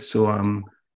good. So,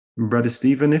 Brother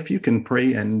Stephen, if you can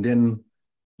pray and then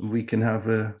we can have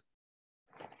a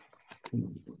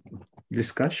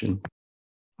discussion.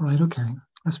 Right, okay.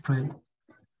 Let's pray.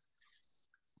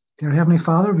 Dear Heavenly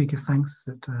Father, we give thanks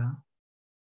that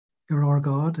you're our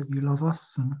God, that you love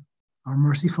us and are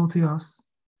merciful to us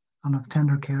and have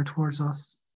tender care towards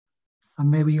us. And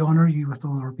may we honor you with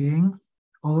all our being.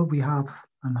 All that we have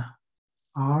and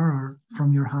are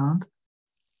from your hand.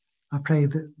 I pray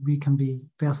that we can be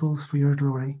vessels for your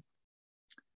glory.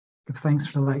 Give thanks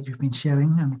for the light you've been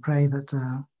sharing, and pray that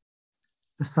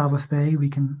the Sabbath day we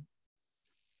can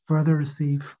further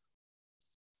receive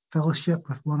fellowship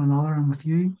with one another and with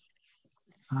you.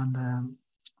 And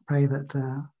pray that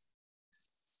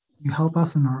you help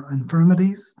us in our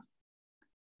infirmities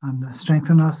and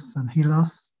strengthen us and heal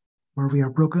us where we are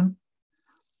broken.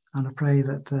 And I pray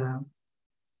that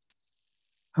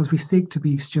as we seek to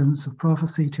be students of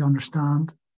prophecy, to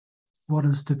understand what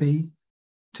is to be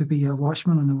a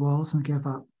watchman on the walls and give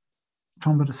that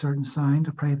trumpet a certain sound,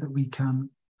 I pray that we can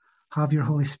have your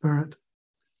Holy Spirit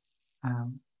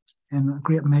in a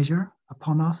great measure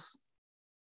upon us,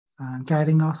 and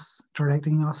guiding us,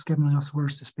 directing us, giving us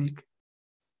words to speak.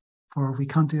 For we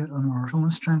can't do it on our own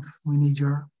strength. We need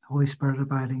your Holy Spirit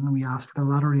abiding, and we ask for the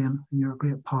latter rain and your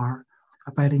great power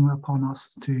abiding upon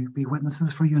us to be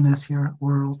witnesses for you in this here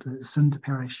world that is soon to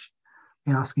perish.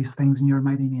 We ask these things in your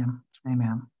mighty name.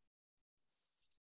 Amen.